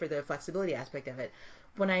initially for the flexibility aspect of it.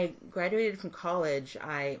 When I graduated from college,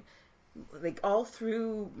 like all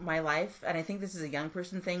through my life, and I think this is a young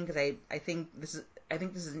person thing because I think this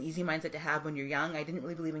is an easy mindset to have when you're young. I didn't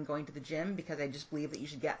really believe in going to the gym because I just believe that you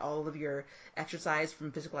should get all of your exercise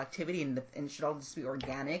from physical activity and it should all just be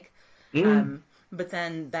organic. But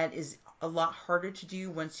then that is a lot harder to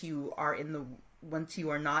do once you are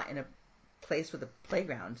not in a place with a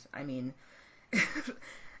playground. I mean,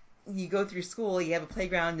 you go through school, you have a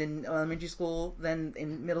playground in elementary school, then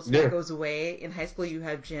in middle school it goes away. In high school you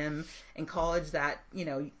have gym. In college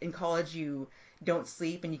you don't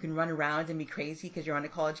sleep and you can run around and be crazy because you're on a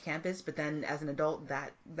college campus, but then as an adult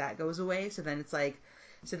that goes away. So then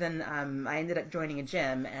I ended up joining a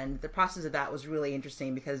gym, and the process of that was really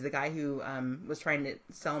interesting because the guy who was trying to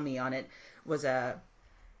sell me on it was a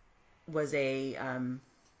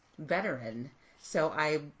veteran. So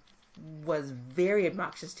I was very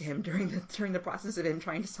obnoxious to him during the process of him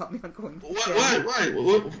trying to sell me on going to the gym. Why?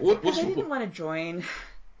 Because I didn't want to join.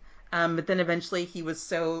 But then eventually he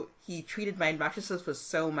treated my obnoxiousness with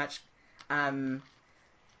so much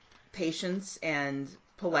patience and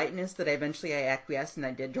politeness that I acquiesced and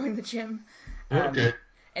I did join the gym. Okay.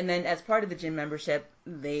 And then as part of the gym membership,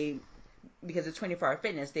 because it's 24-hour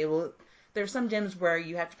fitness, there are some gyms where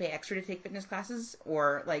you have to pay extra to take fitness classes,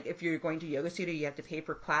 or like if you're going to yoga studio, you have to pay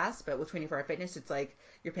per class. But with 24-hour fitness, it's like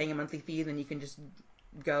you're paying a monthly fee, then you can just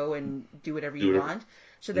go and do whatever you want.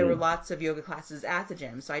 So there were lots of yoga classes at the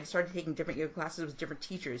gym. So I started taking different yoga classes with different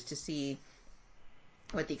teachers to see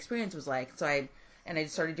what the experience was like. So I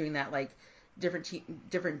started doing that, like different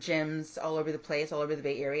gyms all over the place, all over the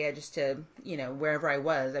Bay Area, just to, wherever I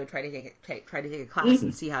was, I would try to take a class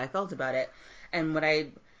and see how I felt about it. And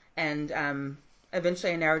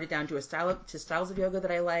eventually I narrowed it down to styles of yoga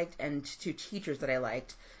that I liked and to teachers that I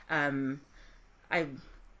liked. And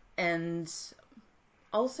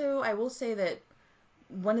also I will say that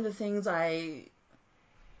one of the things my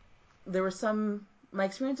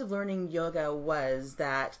experience of learning yoga was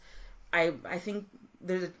that I think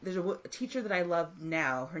there's a teacher that I love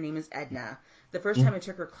now. Her name is Edna. The first time I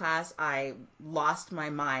took her class, I lost my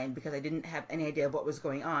mind because I didn't have any idea of what was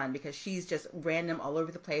going on, because she's just random all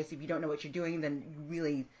over the place. If you don't know what you're doing, then you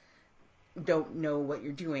really don't know what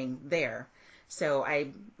you're doing there. So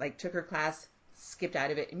I took her class, skipped out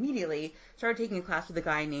of it immediately, started taking a class with a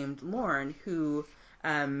guy named Lauren who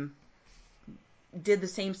did the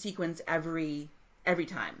same sequence every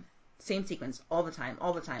time. Same sequence all the time.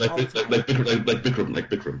 Like Bikram.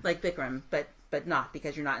 Like Bikram, but not,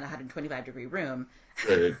 because you're not in a 125-degree room.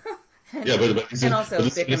 Right. and, yeah, but and also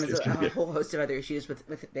Bikram is a whole host of other issues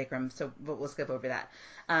with Bikram, so we'll skip over that.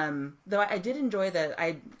 Though I did enjoy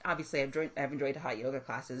I've enjoyed hot yoga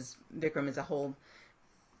classes. Bikram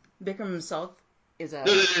himself is a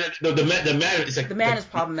the man is like the man is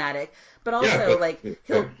problematic, but also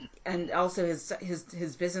and also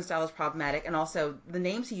his business style is problematic, and also the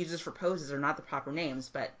names he uses for poses are not the proper names,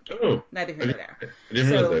 but neither here nor there. I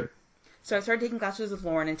didn't realize that. So I started taking classes with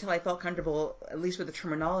Lauren until I felt comfortable, at least with the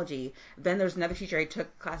terminology. Then there's another teacher I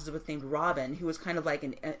took classes with named Robin, who was kind of like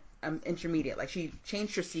an intermediate. Like, she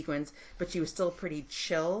changed her sequence, but she was still pretty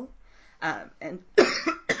chill, and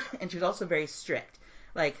she was also very strict.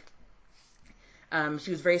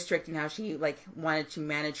 She was very strict in how she wanted to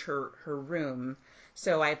manage her room.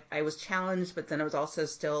 So I was challenged, but then it was also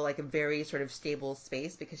still a very sort of stable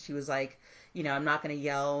space, because she was like, I'm not going to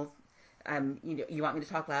yell. You want me to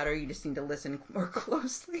talk louder? You just need to listen more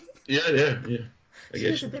closely. Yeah.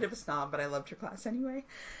 She was a bit of a snob, but I loved her class anyway.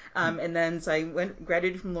 And then so I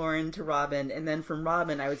graduated from Lauren to Robin, and then from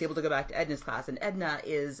Robin I was able to go back to Edna's class, and Edna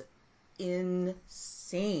is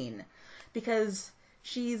insane because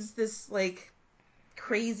she's this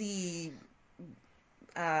crazy,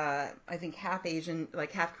 I think half Asian,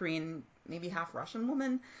 half Korean, maybe half Russian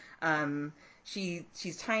woman.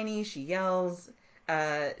 She's tiny. She yells.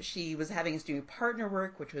 She was having us do partner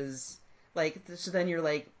work, which was so then you're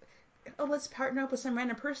oh, let's partner up with some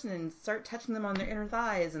random person and start touching them on their inner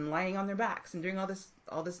thighs and lying on their backs and doing all this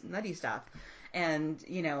nutty stuff. And,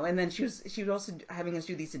 and then she was also having us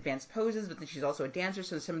do these advanced poses, but then she's also a dancer,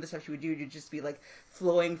 so some of the stuff she would do would just be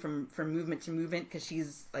flowing from movement to movement, because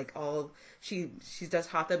she's she does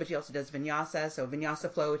hatha, but she also does vinyasa, so vinyasa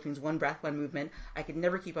flow, which means one breath, one movement. I could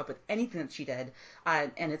never keep up with anything that she did,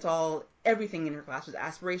 and everything in her class was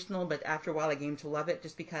aspirational, but after a while I came to love it,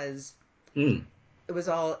 just because it was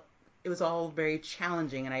all very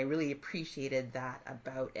challenging, and I really appreciated that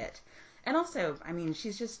about it. And also, I mean,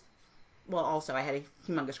 she's just, well, also I had a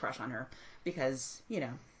humongous crush on her because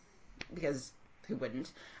who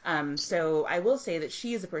wouldn't? So I will say that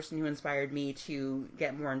she is a person who inspired me to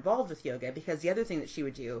get more involved with yoga, because the other thing that she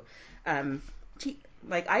would do, I teach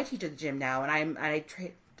at the gym now, and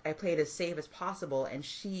play it as safe as possible, and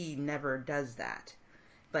she never does that.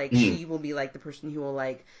 Like, she will be, like, the person who will,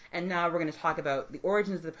 like, and now we're going to talk about the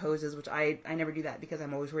origins of the poses, which I never do that because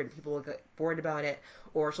I'm always worried that people will get bored about it,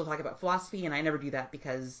 or she'll talk about philosophy, and I never do that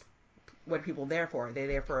because what are people there for? Are they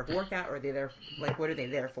there for a workout, or are they there, like, what are they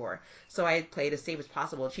there for? So I play it as safe as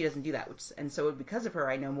possible, and she doesn't do that, and so because of her,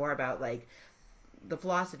 I know more about, like, the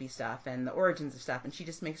philosophy stuff and the origins of stuff, and she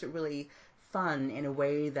just makes it really fun in a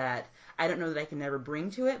way that I don't know that I can never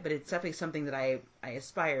bring to it, but it's definitely something that I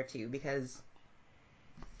aspire to, because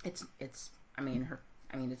it's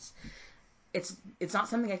not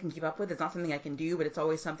something I can keep up with. It's not something I can do, but it's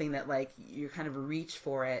always something that, like, you kind of reach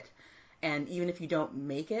for it, and even if you don't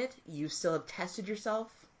make it, you still have tested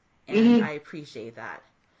yourself, and I appreciate that.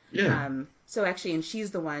 Yeah. So actually, and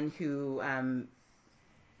she's the one who,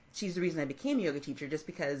 she's the reason I became a yoga teacher, just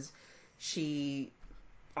because she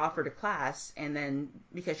offered a class, and then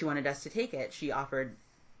because she wanted us to take it, she offered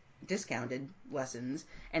discounted lessons,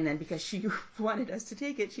 and then because she wanted us to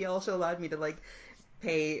take it, she also allowed me to, like,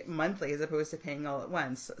 pay monthly as opposed to paying all at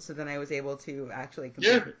once. So then I was able to actually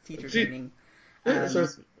complete teacher training.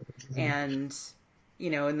 And you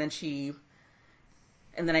know, and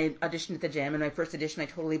then I auditioned at the gym, and my first audition I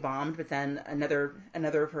totally bombed, but then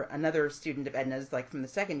another student of Edna's, like, from the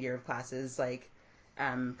second year of classes, like,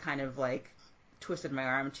 kind of, like, twisted my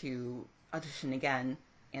arm to audition again,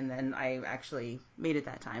 and then I actually made it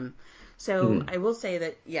that time. So I will say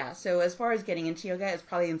that, yeah, so as far as getting into yoga, it's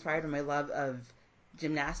probably inspired by my love of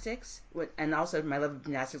gymnastics, and also my love of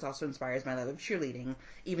gymnastics also inspires my love of cheerleading,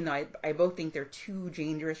 even though I both think they're too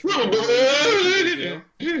dangerous for people.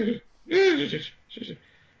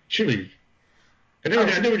 Cheerleading. I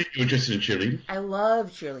never knew you were interested in cheerleading. I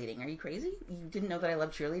love cheerleading. Are you crazy? You didn't know that I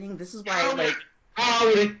love cheerleading? This is why, like... How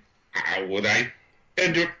would I? Well, I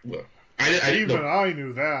didn't know. I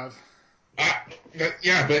knew that.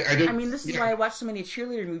 Yeah, but I don't... I mean, this is why I watch so many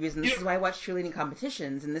cheerleader movies, and this is why I watch cheerleading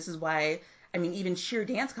competitions, and this is why... I mean, even cheer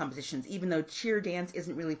dance competitions, even though cheer dance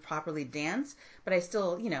isn't really properly dance, but I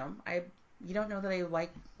still, you know, you don't know that I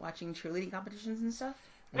like watching cheerleading competitions and stuff?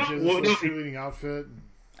 And she has this cheerleading outfit.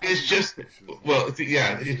 It's just, well,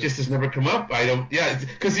 yeah, it just has never come up. I don't, yeah,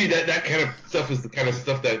 because see, that kind of stuff is the kind of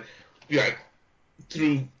stuff that, yeah,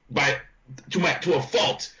 to a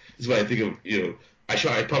fault is what I think of, you know. I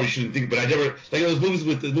probably shouldn't think, but I never, like those movies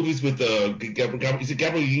with is it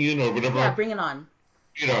Gabriel Union or whatever? Yeah, Bring It On.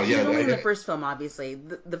 You know, He's only in the first film, obviously.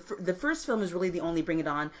 The first film is really the only Bring It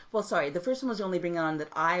On. Well, sorry, the first one was the only Bring It On that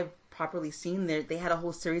I've properly seen. They had a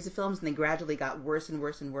whole series of films, and they gradually got worse and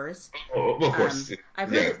worse and worse. Oh, well, of course. I've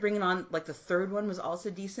heard that Bring It On, like the third one, was also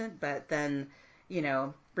decent, but then, you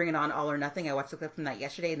know, Bring It On All or Nothing. I watched a clip from that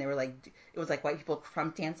yesterday, and they were like, it was like white people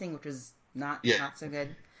crump dancing, which was not so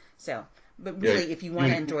good. So. But really, if you want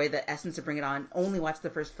to enjoy the essence of Bring It On, only watch the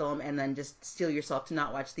first film and then just steel yourself to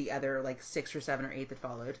not watch the other, like, 6 or 7 or 8 that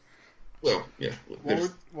followed. Well, yeah. While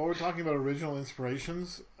we're talking about original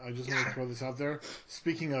inspirations, I just want to throw this out there.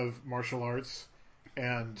 Speaking of martial arts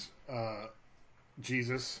and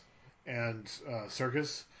Jesus and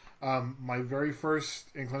circus, my very first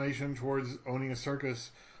inclination towards owning a circus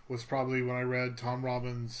was probably when I read Tom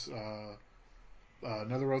Robbins'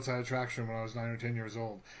 Another Roadside Attraction when I was 9 or 10 years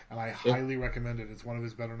old, and I highly recommend it. It's one of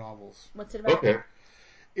his better novels. What's it about? Okay.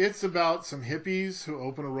 It's about some hippies who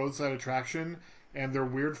open a roadside attraction, and their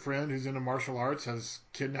weird friend who's into martial arts has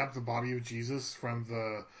kidnapped the body of Jesus from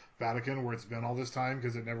the Vatican, where it's been all this time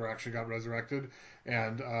because it never actually got resurrected,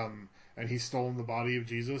 and he's stolen the body of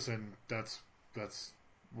Jesus, and that's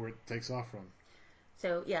where it takes off from.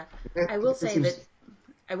 So yeah, I will say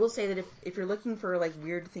that if you're looking for, like,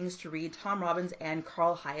 weird things to read, Tom Robbins and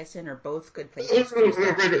Carl Hiaasen are both good places.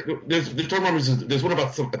 There's Tom Robbins. There's one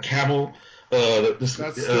about a camel. That's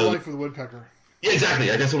Still Life of the Woodpecker. Yeah, exactly.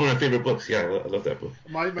 That's one of my favorite books. Yeah, I love that book.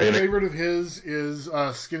 My favorite of his is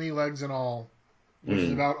Skinny Legs and All, which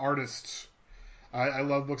is about artists. I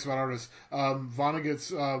love books about artists.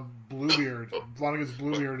 Vonnegut's Bluebeard. Vonnegut's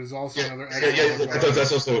Bluebeard is also another excellent book.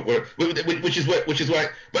 That's also which is why.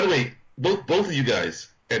 By the way, both of you guys.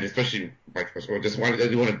 And especially I just want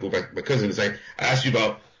to go back to my cousin. I asked you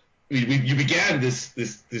about you began this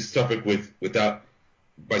topic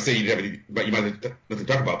by saying you didn't have any, but you might have nothing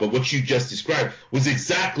to talk about. But what you just described was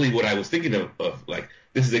exactly what I was thinking of. Like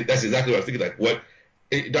that's exactly what I was thinking. Like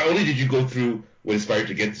not only did you go through what inspired you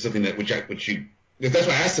to get to something that's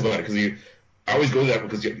why I asked about it, because I always go to that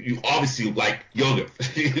because you obviously like yoga.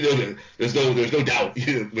 There's no doubt,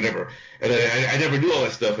 whatever. And then I never knew all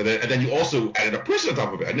that stuff. And then you also added a person on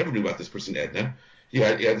top of it. I never knew about this person, Edna.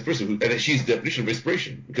 Yeah, this person and she's the definition of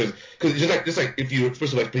inspiration, because just like if you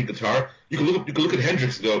first of all like playing guitar, you can look at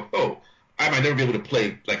Hendrix and go, oh, I might never be able to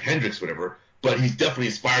play like Hendrix, whatever, but he's definitely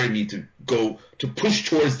inspiring me to go to push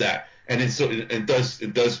towards that, and it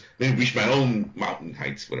does maybe reach my own mountain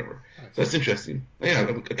heights, whatever. So that's interesting. Yeah,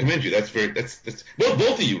 I commend you. That's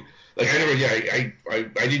both of you. Like I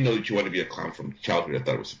didn't know that you wanted to be a clown from childhood. I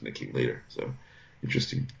thought it was something that came later. So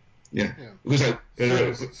interesting. Yeah. Because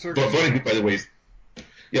Bunny Group, by the way,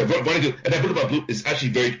 Bunny Group, and that book about Blue is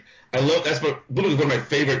actually very. I love that's Blue is one of my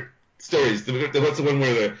favorite stories. That's the one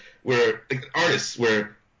where like artists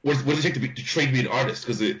what does it take to train to be an artist?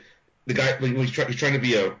 Because the guy when he's trying to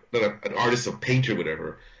be an artist, a painter,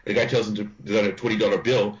 whatever. And the guy tells him to design a $20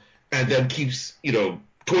 bill, and then keeps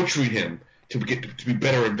torturing him to be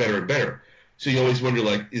better and better and better. So you always wonder,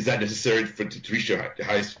 like, is that necessary to reach the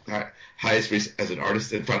highest race as an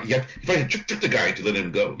artist? And you finally trick the guy to let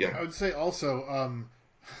him go. Yeah. I would say also,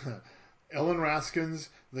 Ellen Raskin's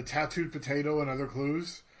The Tattooed Potato and Other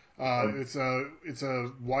Clues. It's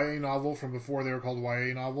a YA novel from before they were called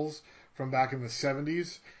YA novels, from back in the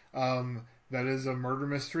 70s. That is a murder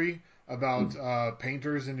mystery about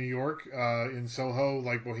painters in New York, in Soho,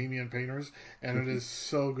 like bohemian painters, and it is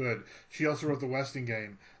so good. She also wrote The Westing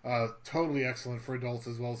Game. Totally excellent for adults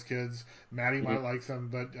as well as kids. Maddie might like them,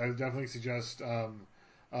 but I would definitely suggest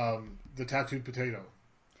The Tattooed Potato.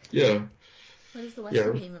 Yeah. What is The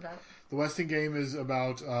Westing Game about? The Westing Game is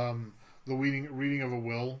about the reading of a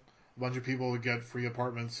will. A bunch of people get free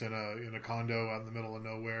apartments in a condo out in the middle of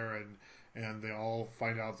nowhere, and they all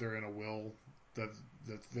find out they're in a will, that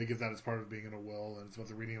they get that as part of being in a will, and it's about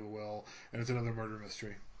the reading of a will, and it's another murder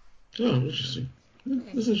mystery. Oh, interesting.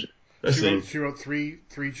 Okay. She wrote three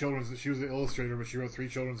children's. She was an illustrator, but she wrote 3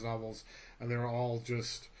 children's novels, and they were all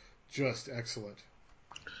just excellent.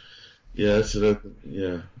 Yeah,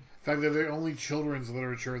 In fact, they're the only children's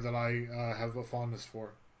literature that I have a fondness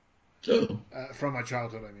for. Oh. From my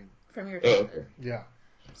childhood, I mean. From your childhood. Okay. Yeah.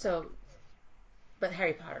 So, but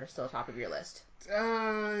Harry Potter is still top of your list.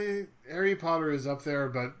 Harry Potter is up there,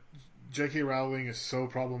 but J.K. Rowling is so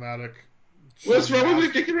problematic. What's wrong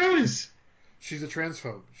with J.K. Rowling? She's a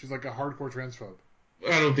transphobe. She's like a hardcore transphobe.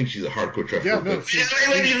 I don't think she's a hardcore transphobe. Yeah, no.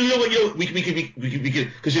 We can,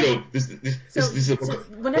 because this is a. So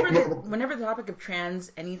whenever the topic of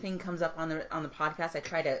trans anything comes up on the podcast,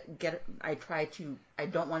 I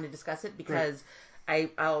don't want to discuss it because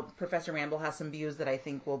Professor Ramble has some views that I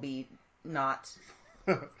think will be not.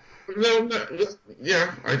 So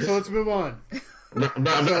let's move on. I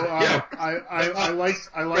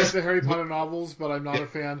like the Harry Potter novels, but I'm not a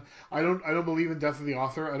fan. I don't believe in death of the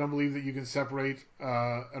author. I don't believe that you can separate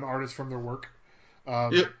an artist from their work.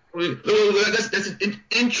 That's an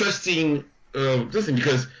interesting thing,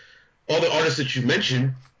 because all the artists that you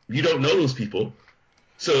mentioned, you don't know those people.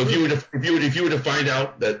 So if you were to find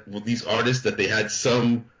out that these artists that they had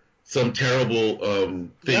some terrible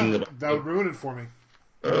thing about, that would ruin it for me.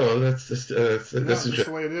 Oh, that's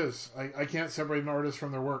the way it is. I can't separate an artist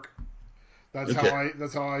from their work. That's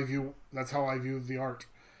how I view the art.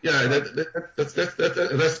 Yeah,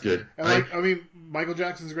 that's good. And Michael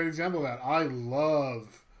Jackson's a great example of that. I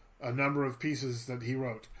love a number of pieces that he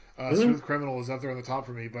wrote. Smooth Criminal is up there on the top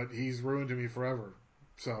for me, but he's ruined to me forever.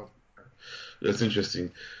 So that's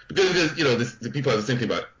interesting, because the people have the same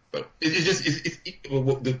thing about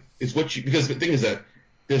it's what you, because the thing is that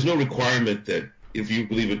there's no requirement that if you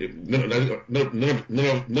believe it, none of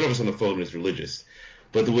us on the phone is religious,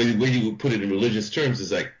 but the way you put it in religious terms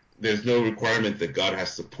is like there's no requirement that God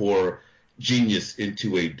has to pour genius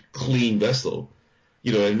into a clean vessel.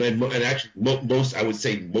 And actually, most I would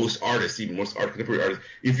say most artists, even most contemporary artists,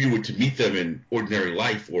 if you were to meet them in ordinary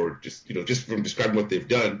life, or just from describing what they've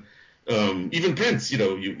done, even Prince,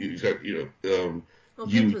 Prince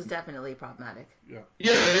was definitely problematic. Yeah,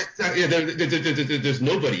 there's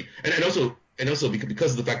nobody, and also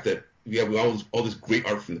because of the fact that we have all this great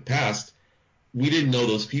art from the past, we didn't know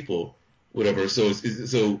those people, whatever. But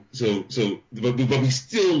we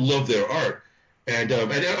still love their art. And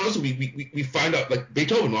also we find out, like,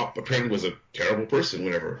 Beethoven apparently was a terrible person,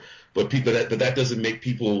 whatever. But that doesn't make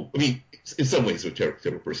people. I mean, in some ways, a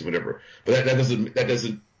terrible person, whatever. But that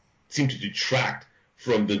doesn't seem to detract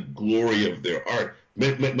from the glory of their art.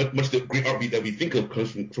 Much of the great art that we think of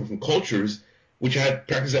comes from cultures which had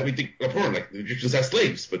practices that we think are foreign. Like the Egyptians had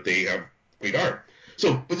slaves, but they have great art.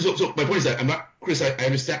 So my point is that I'm not criticizing.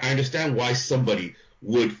 I understand why somebody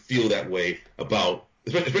would feel that way about.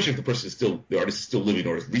 Especially if the artist is still living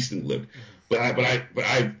or has recently lived, but I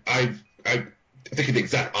think the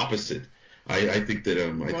exact opposite. I think that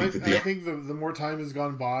I think the more time has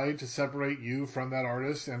gone by to separate you from that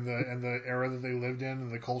artist and the era that they lived in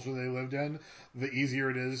and the culture they lived in, the easier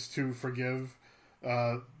it is to forgive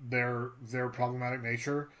their problematic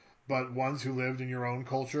nature. but ones who lived in your own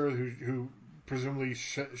culture, who presumably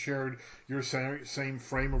shared your same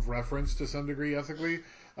frame of reference to some degree ethically,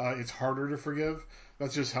 it's harder to forgive.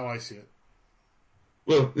 That's just how I see it.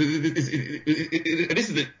 Well, it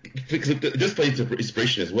does play into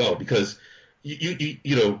inspiration as well, because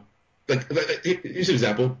you know, like here's an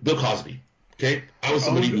example: Bill Cosby. Okay, I was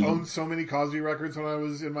somebody who owned so many Cosby records when I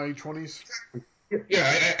was in my 20s. Yeah,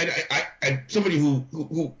 I somebody who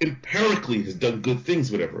empirically has done good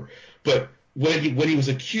things, whatever. But when he was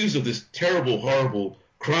accused of this terrible, horrible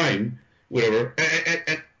crime, whatever,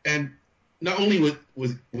 and not only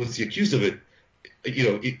was he accused of it, you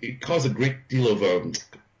know, it caused a great deal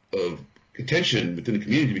of contention within the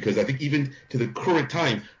community, because I think even to the current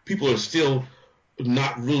time, people are still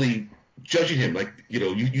not really judging him. Like, you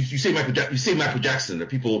know, you say Michael Jackson. There are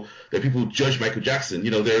people who judge Michael Jackson.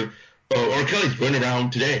 You know, they're R. Kelly's running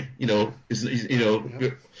around today. You know, you know,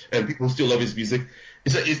 and people still love his music.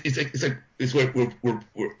 It's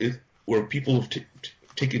where people have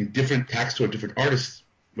taken different tacks toward different artists,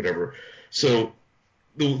 whatever. So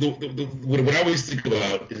what I always think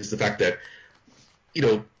about is the fact that, you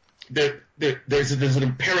know, there's an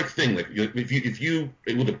empiric thing. Like, if you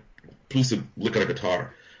able to produce a lick on a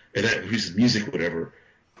guitar and that produces music, whatever,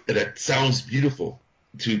 and that sounds beautiful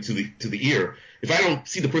to the ear. If I don't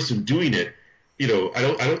see the person doing it, you know, I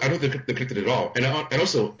don't think they're connected at all. And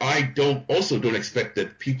also I don't expect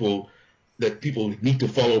that people need to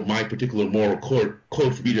follow my particular moral code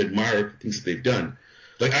for me to admire things that they've done.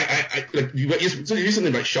 Like here's something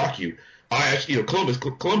that might shock you. I actually, you know,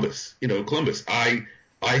 Columbus.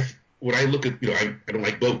 When I look at, you know, I don't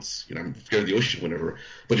like boats. You know, I'm scared of the ocean, whatever.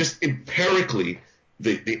 But just empirically,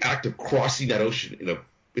 the act of crossing that ocean in a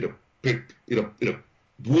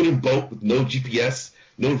wooden boat with no GPS,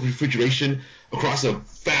 no refrigeration, across a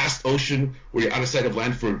vast ocean where you're out of sight of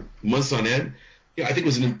land for months on end, you know, I think it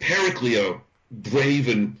was an empirically a brave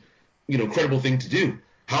and, you know, credible thing to do.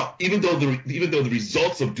 Even though the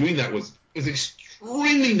results of doing that was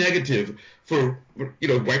extremely negative for, you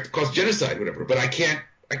know, might cause genocide, whatever. But I can't.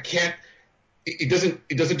 It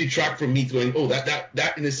doesn't detract from me going, oh,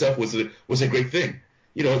 that in itself was a great thing.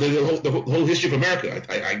 You know, the whole history of America.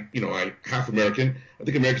 I'm half American. I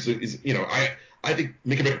think America is, you know, I think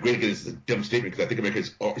Make America Great Again is a dumb statement, because I think America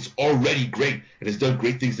is already great and has done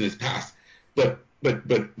great things in its past. But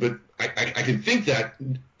I can think that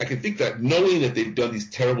knowing that they've done these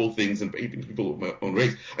terrible things and raping people of my own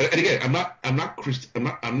race. And again,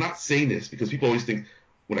 I'm not saying this because people always think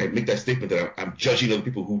when I make that statement that I'm judging other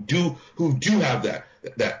people who do have that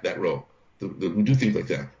role. Who do things like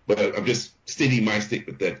that. But I'm just stating my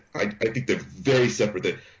statement that I think they're very separate,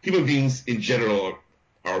 that human beings in general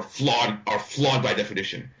are flawed by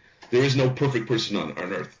definition. There is no perfect person on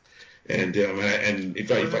Earth. And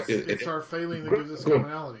it's our failing that gives us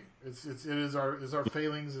commonality. It is our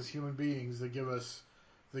failings as human beings that give us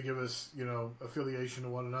you know, affiliation to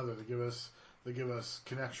one another, that give us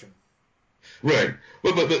connection. Right.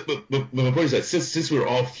 But my point is that since we're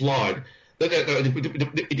all flawed,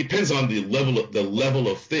 it depends on the level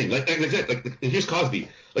of thing. Like here's Cosby.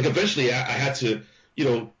 Like, eventually I had to, you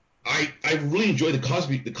know, I really enjoy the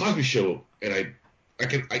Cosby Show, and I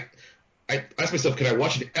asked myself, can I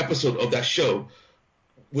watch an episode of that show,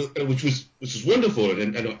 which was wonderful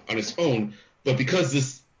and on its own, but because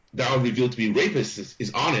this now revealed to be rapist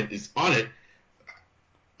is on it,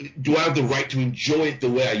 do I have the right to enjoy it the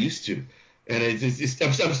way I used to? And I'm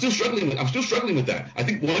still struggling with that. I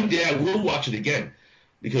think one day I will watch it again,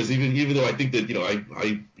 because even though I think that, you know,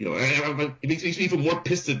 it makes me even more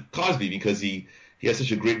pissed at Cosby, because he has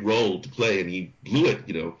such a great role to play and he blew it,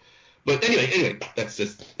 you know. But anyway, that's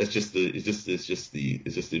just the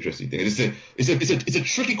interesting thing. It's a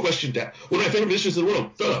tricky question. That one of my favorite musicians in the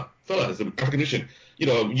world, Fela, is an African musician. You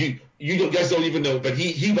know, you guys don't even know, but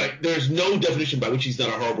he there's no definition by which he's not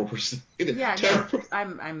a horrible person. Yeah, no,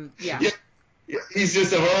 I'm yeah. He's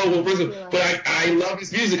just a horrible person. Yeah. But I love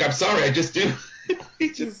his music. I'm sorry, I just do.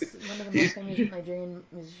 He's one of the most famous Nigerian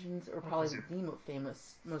musicians, or probably the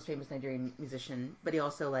most famous Nigerian musician. But he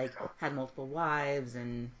also, like, had multiple wives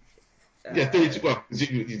and. Yeah, 32. Well, he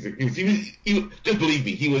just believe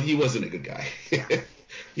me, he wasn't a good guy.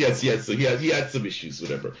 he had some issues,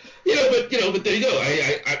 whatever. But there you go.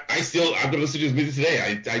 I'm gonna listen to his music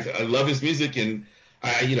today. I love his music, and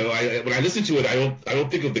when I listen to it, I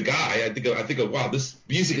don't think of the guy. I think of wow, this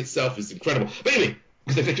music itself is incredible. But anyway,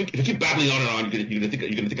 because if I keep babbling on and on, you're gonna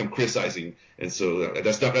think I'm criticizing, and so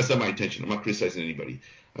that's not my intention. I'm not criticizing anybody.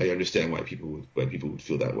 I understand why people would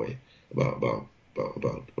feel that way about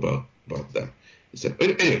that. So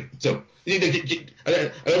anyway, so I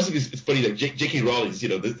also think it's funny that J.K. Rowling,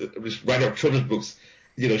 this writer of children's books,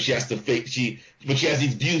 she has to but she has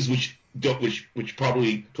these views which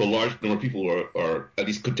probably to a large number of people are at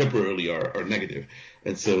least contemporarily are negative,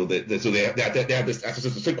 and so they have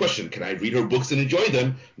this same question: can I read her books and enjoy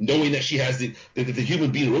them, knowing that she has the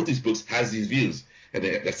human being who wrote these books has these views, and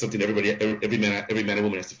that's something every man and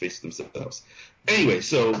woman has to face themselves. Anyway,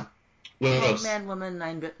 so what else? Man, woman,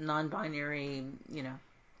 non-binary,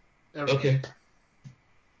 Okay.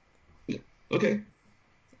 Okay.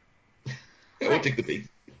 I won't take the bait.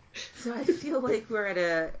 So I feel like we're at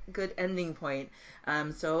a good ending point.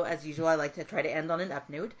 So as usual, I like to try to end on an up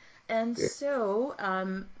note. And so,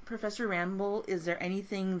 Professor Ramble, is there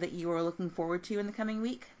anything that you are looking forward to in the coming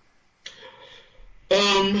week?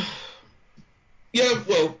 Yeah,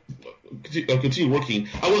 well, I'll continue working.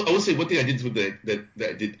 I will say one thing I did that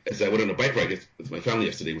I did as I went on a bike ride with my family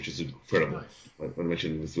yesterday, which is incredible. Nice. I want to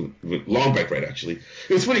mention it was a long bike ride, actually.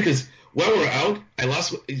 It was funny because while we were out, I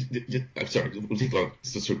lost. I'm sorry, we'll take long.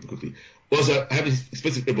 Just quickly. I have these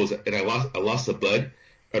expensive earbuds, and I lost a bud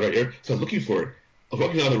right here. So I was looking for it. I was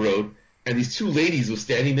walking down the road, and these two ladies were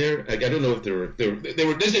standing there. Like, I don't know if they were.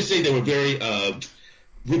 Let's just say they were very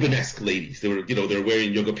Rubenesque ladies. They were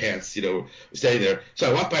wearing yoga pants. Standing there. So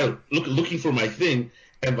I walked by, looking for my thing,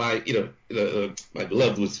 and my my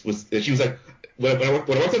beloved was. She was like. When I walked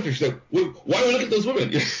up to her, she said, "Why do we look at those women?"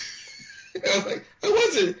 I was like, "I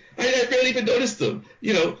wasn't. I barely even noticed them."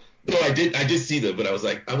 No, I did see them, but I was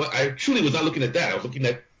like, I truly was not looking at that. I was looking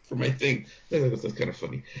at for my thing. That's kind of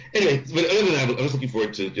funny. Anyway, but other than that, I was looking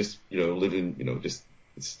forward to just living, just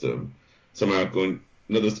somehow going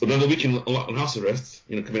another week on house arrest.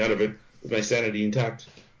 Coming out of it with my sanity intact.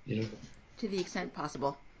 To the extent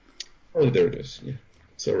possible. Oh, there it is. Yeah,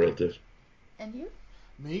 so relative. And you?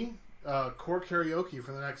 Me? Core karaoke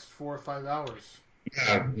for the next 4 or 5 hours.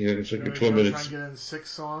 Yeah, it's like 12 minutes. Try and get in 6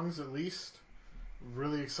 songs at least.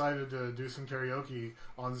 Really excited to do some karaoke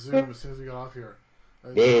on Zoom as soon as we get off here.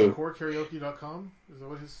 CoreKaraoke.com? Is that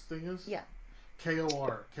what his thing is? Yeah.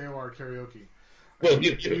 KOR karaoke. Well, do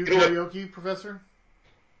you karaoke, Professor?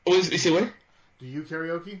 Oh, you say what? Do you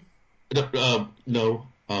karaoke? No.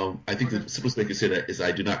 I think the simplest way to say that is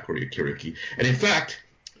I do not karaoke. And in fact,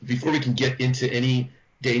 before we can get into any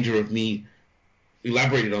danger of me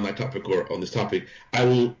elaborating on that topic or on this topic, I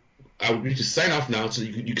will need to sign off now so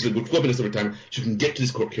you can with 12 minutes of time so you can get to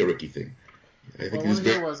this karaoke thing. I think this is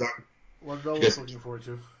very what Bill was looking forward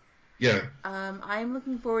to. Yeah. I'm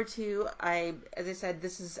looking forward to as I said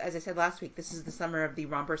last week, this is the summer of the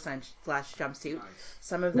romper / jumpsuit. Nice.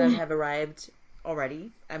 Some of them have arrived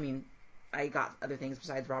already. I mean, I got other things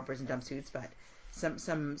besides rompers and jumpsuits, but some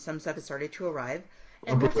stuff has started to arrive.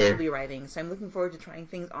 And more will be arriving, so I'm looking forward to trying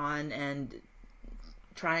things on and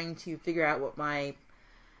trying to figure out what my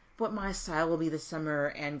style will be this summer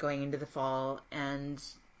and going into the fall, and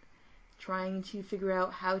trying to figure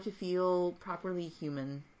out how to feel properly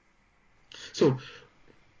human. So,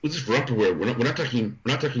 with this romper wear, we're not talking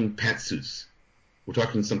pantsuits. We're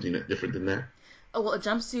talking something different than that. Oh well, a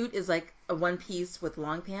jumpsuit is like a one piece with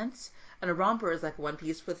long pants, and a romper is like a one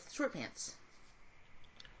piece with short pants.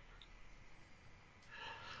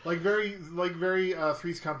 Like very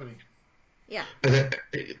Three's Company. Yeah. I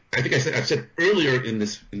think I've said earlier in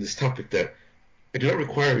this topic that I do not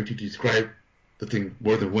require you to describe the thing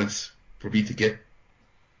more than once for me to get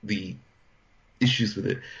the issues with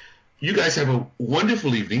it. You guys have a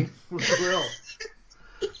wonderful evening. We will.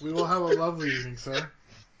 We will have a lovely evening, sir.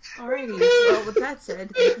 Alrighty. Well, with that said,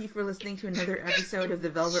 thank you for listening to another episode of the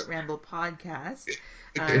Velvet Ramble podcast.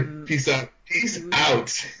 Peace out. Peace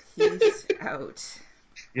out. Peace out.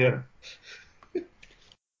 Yeah.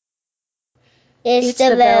 It's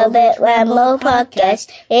the Velvet Ramble podcast.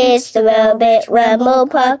 It's the Velvet Ramble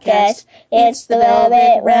podcast. It's the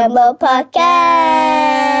Velvet Ramble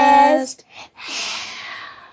podcast.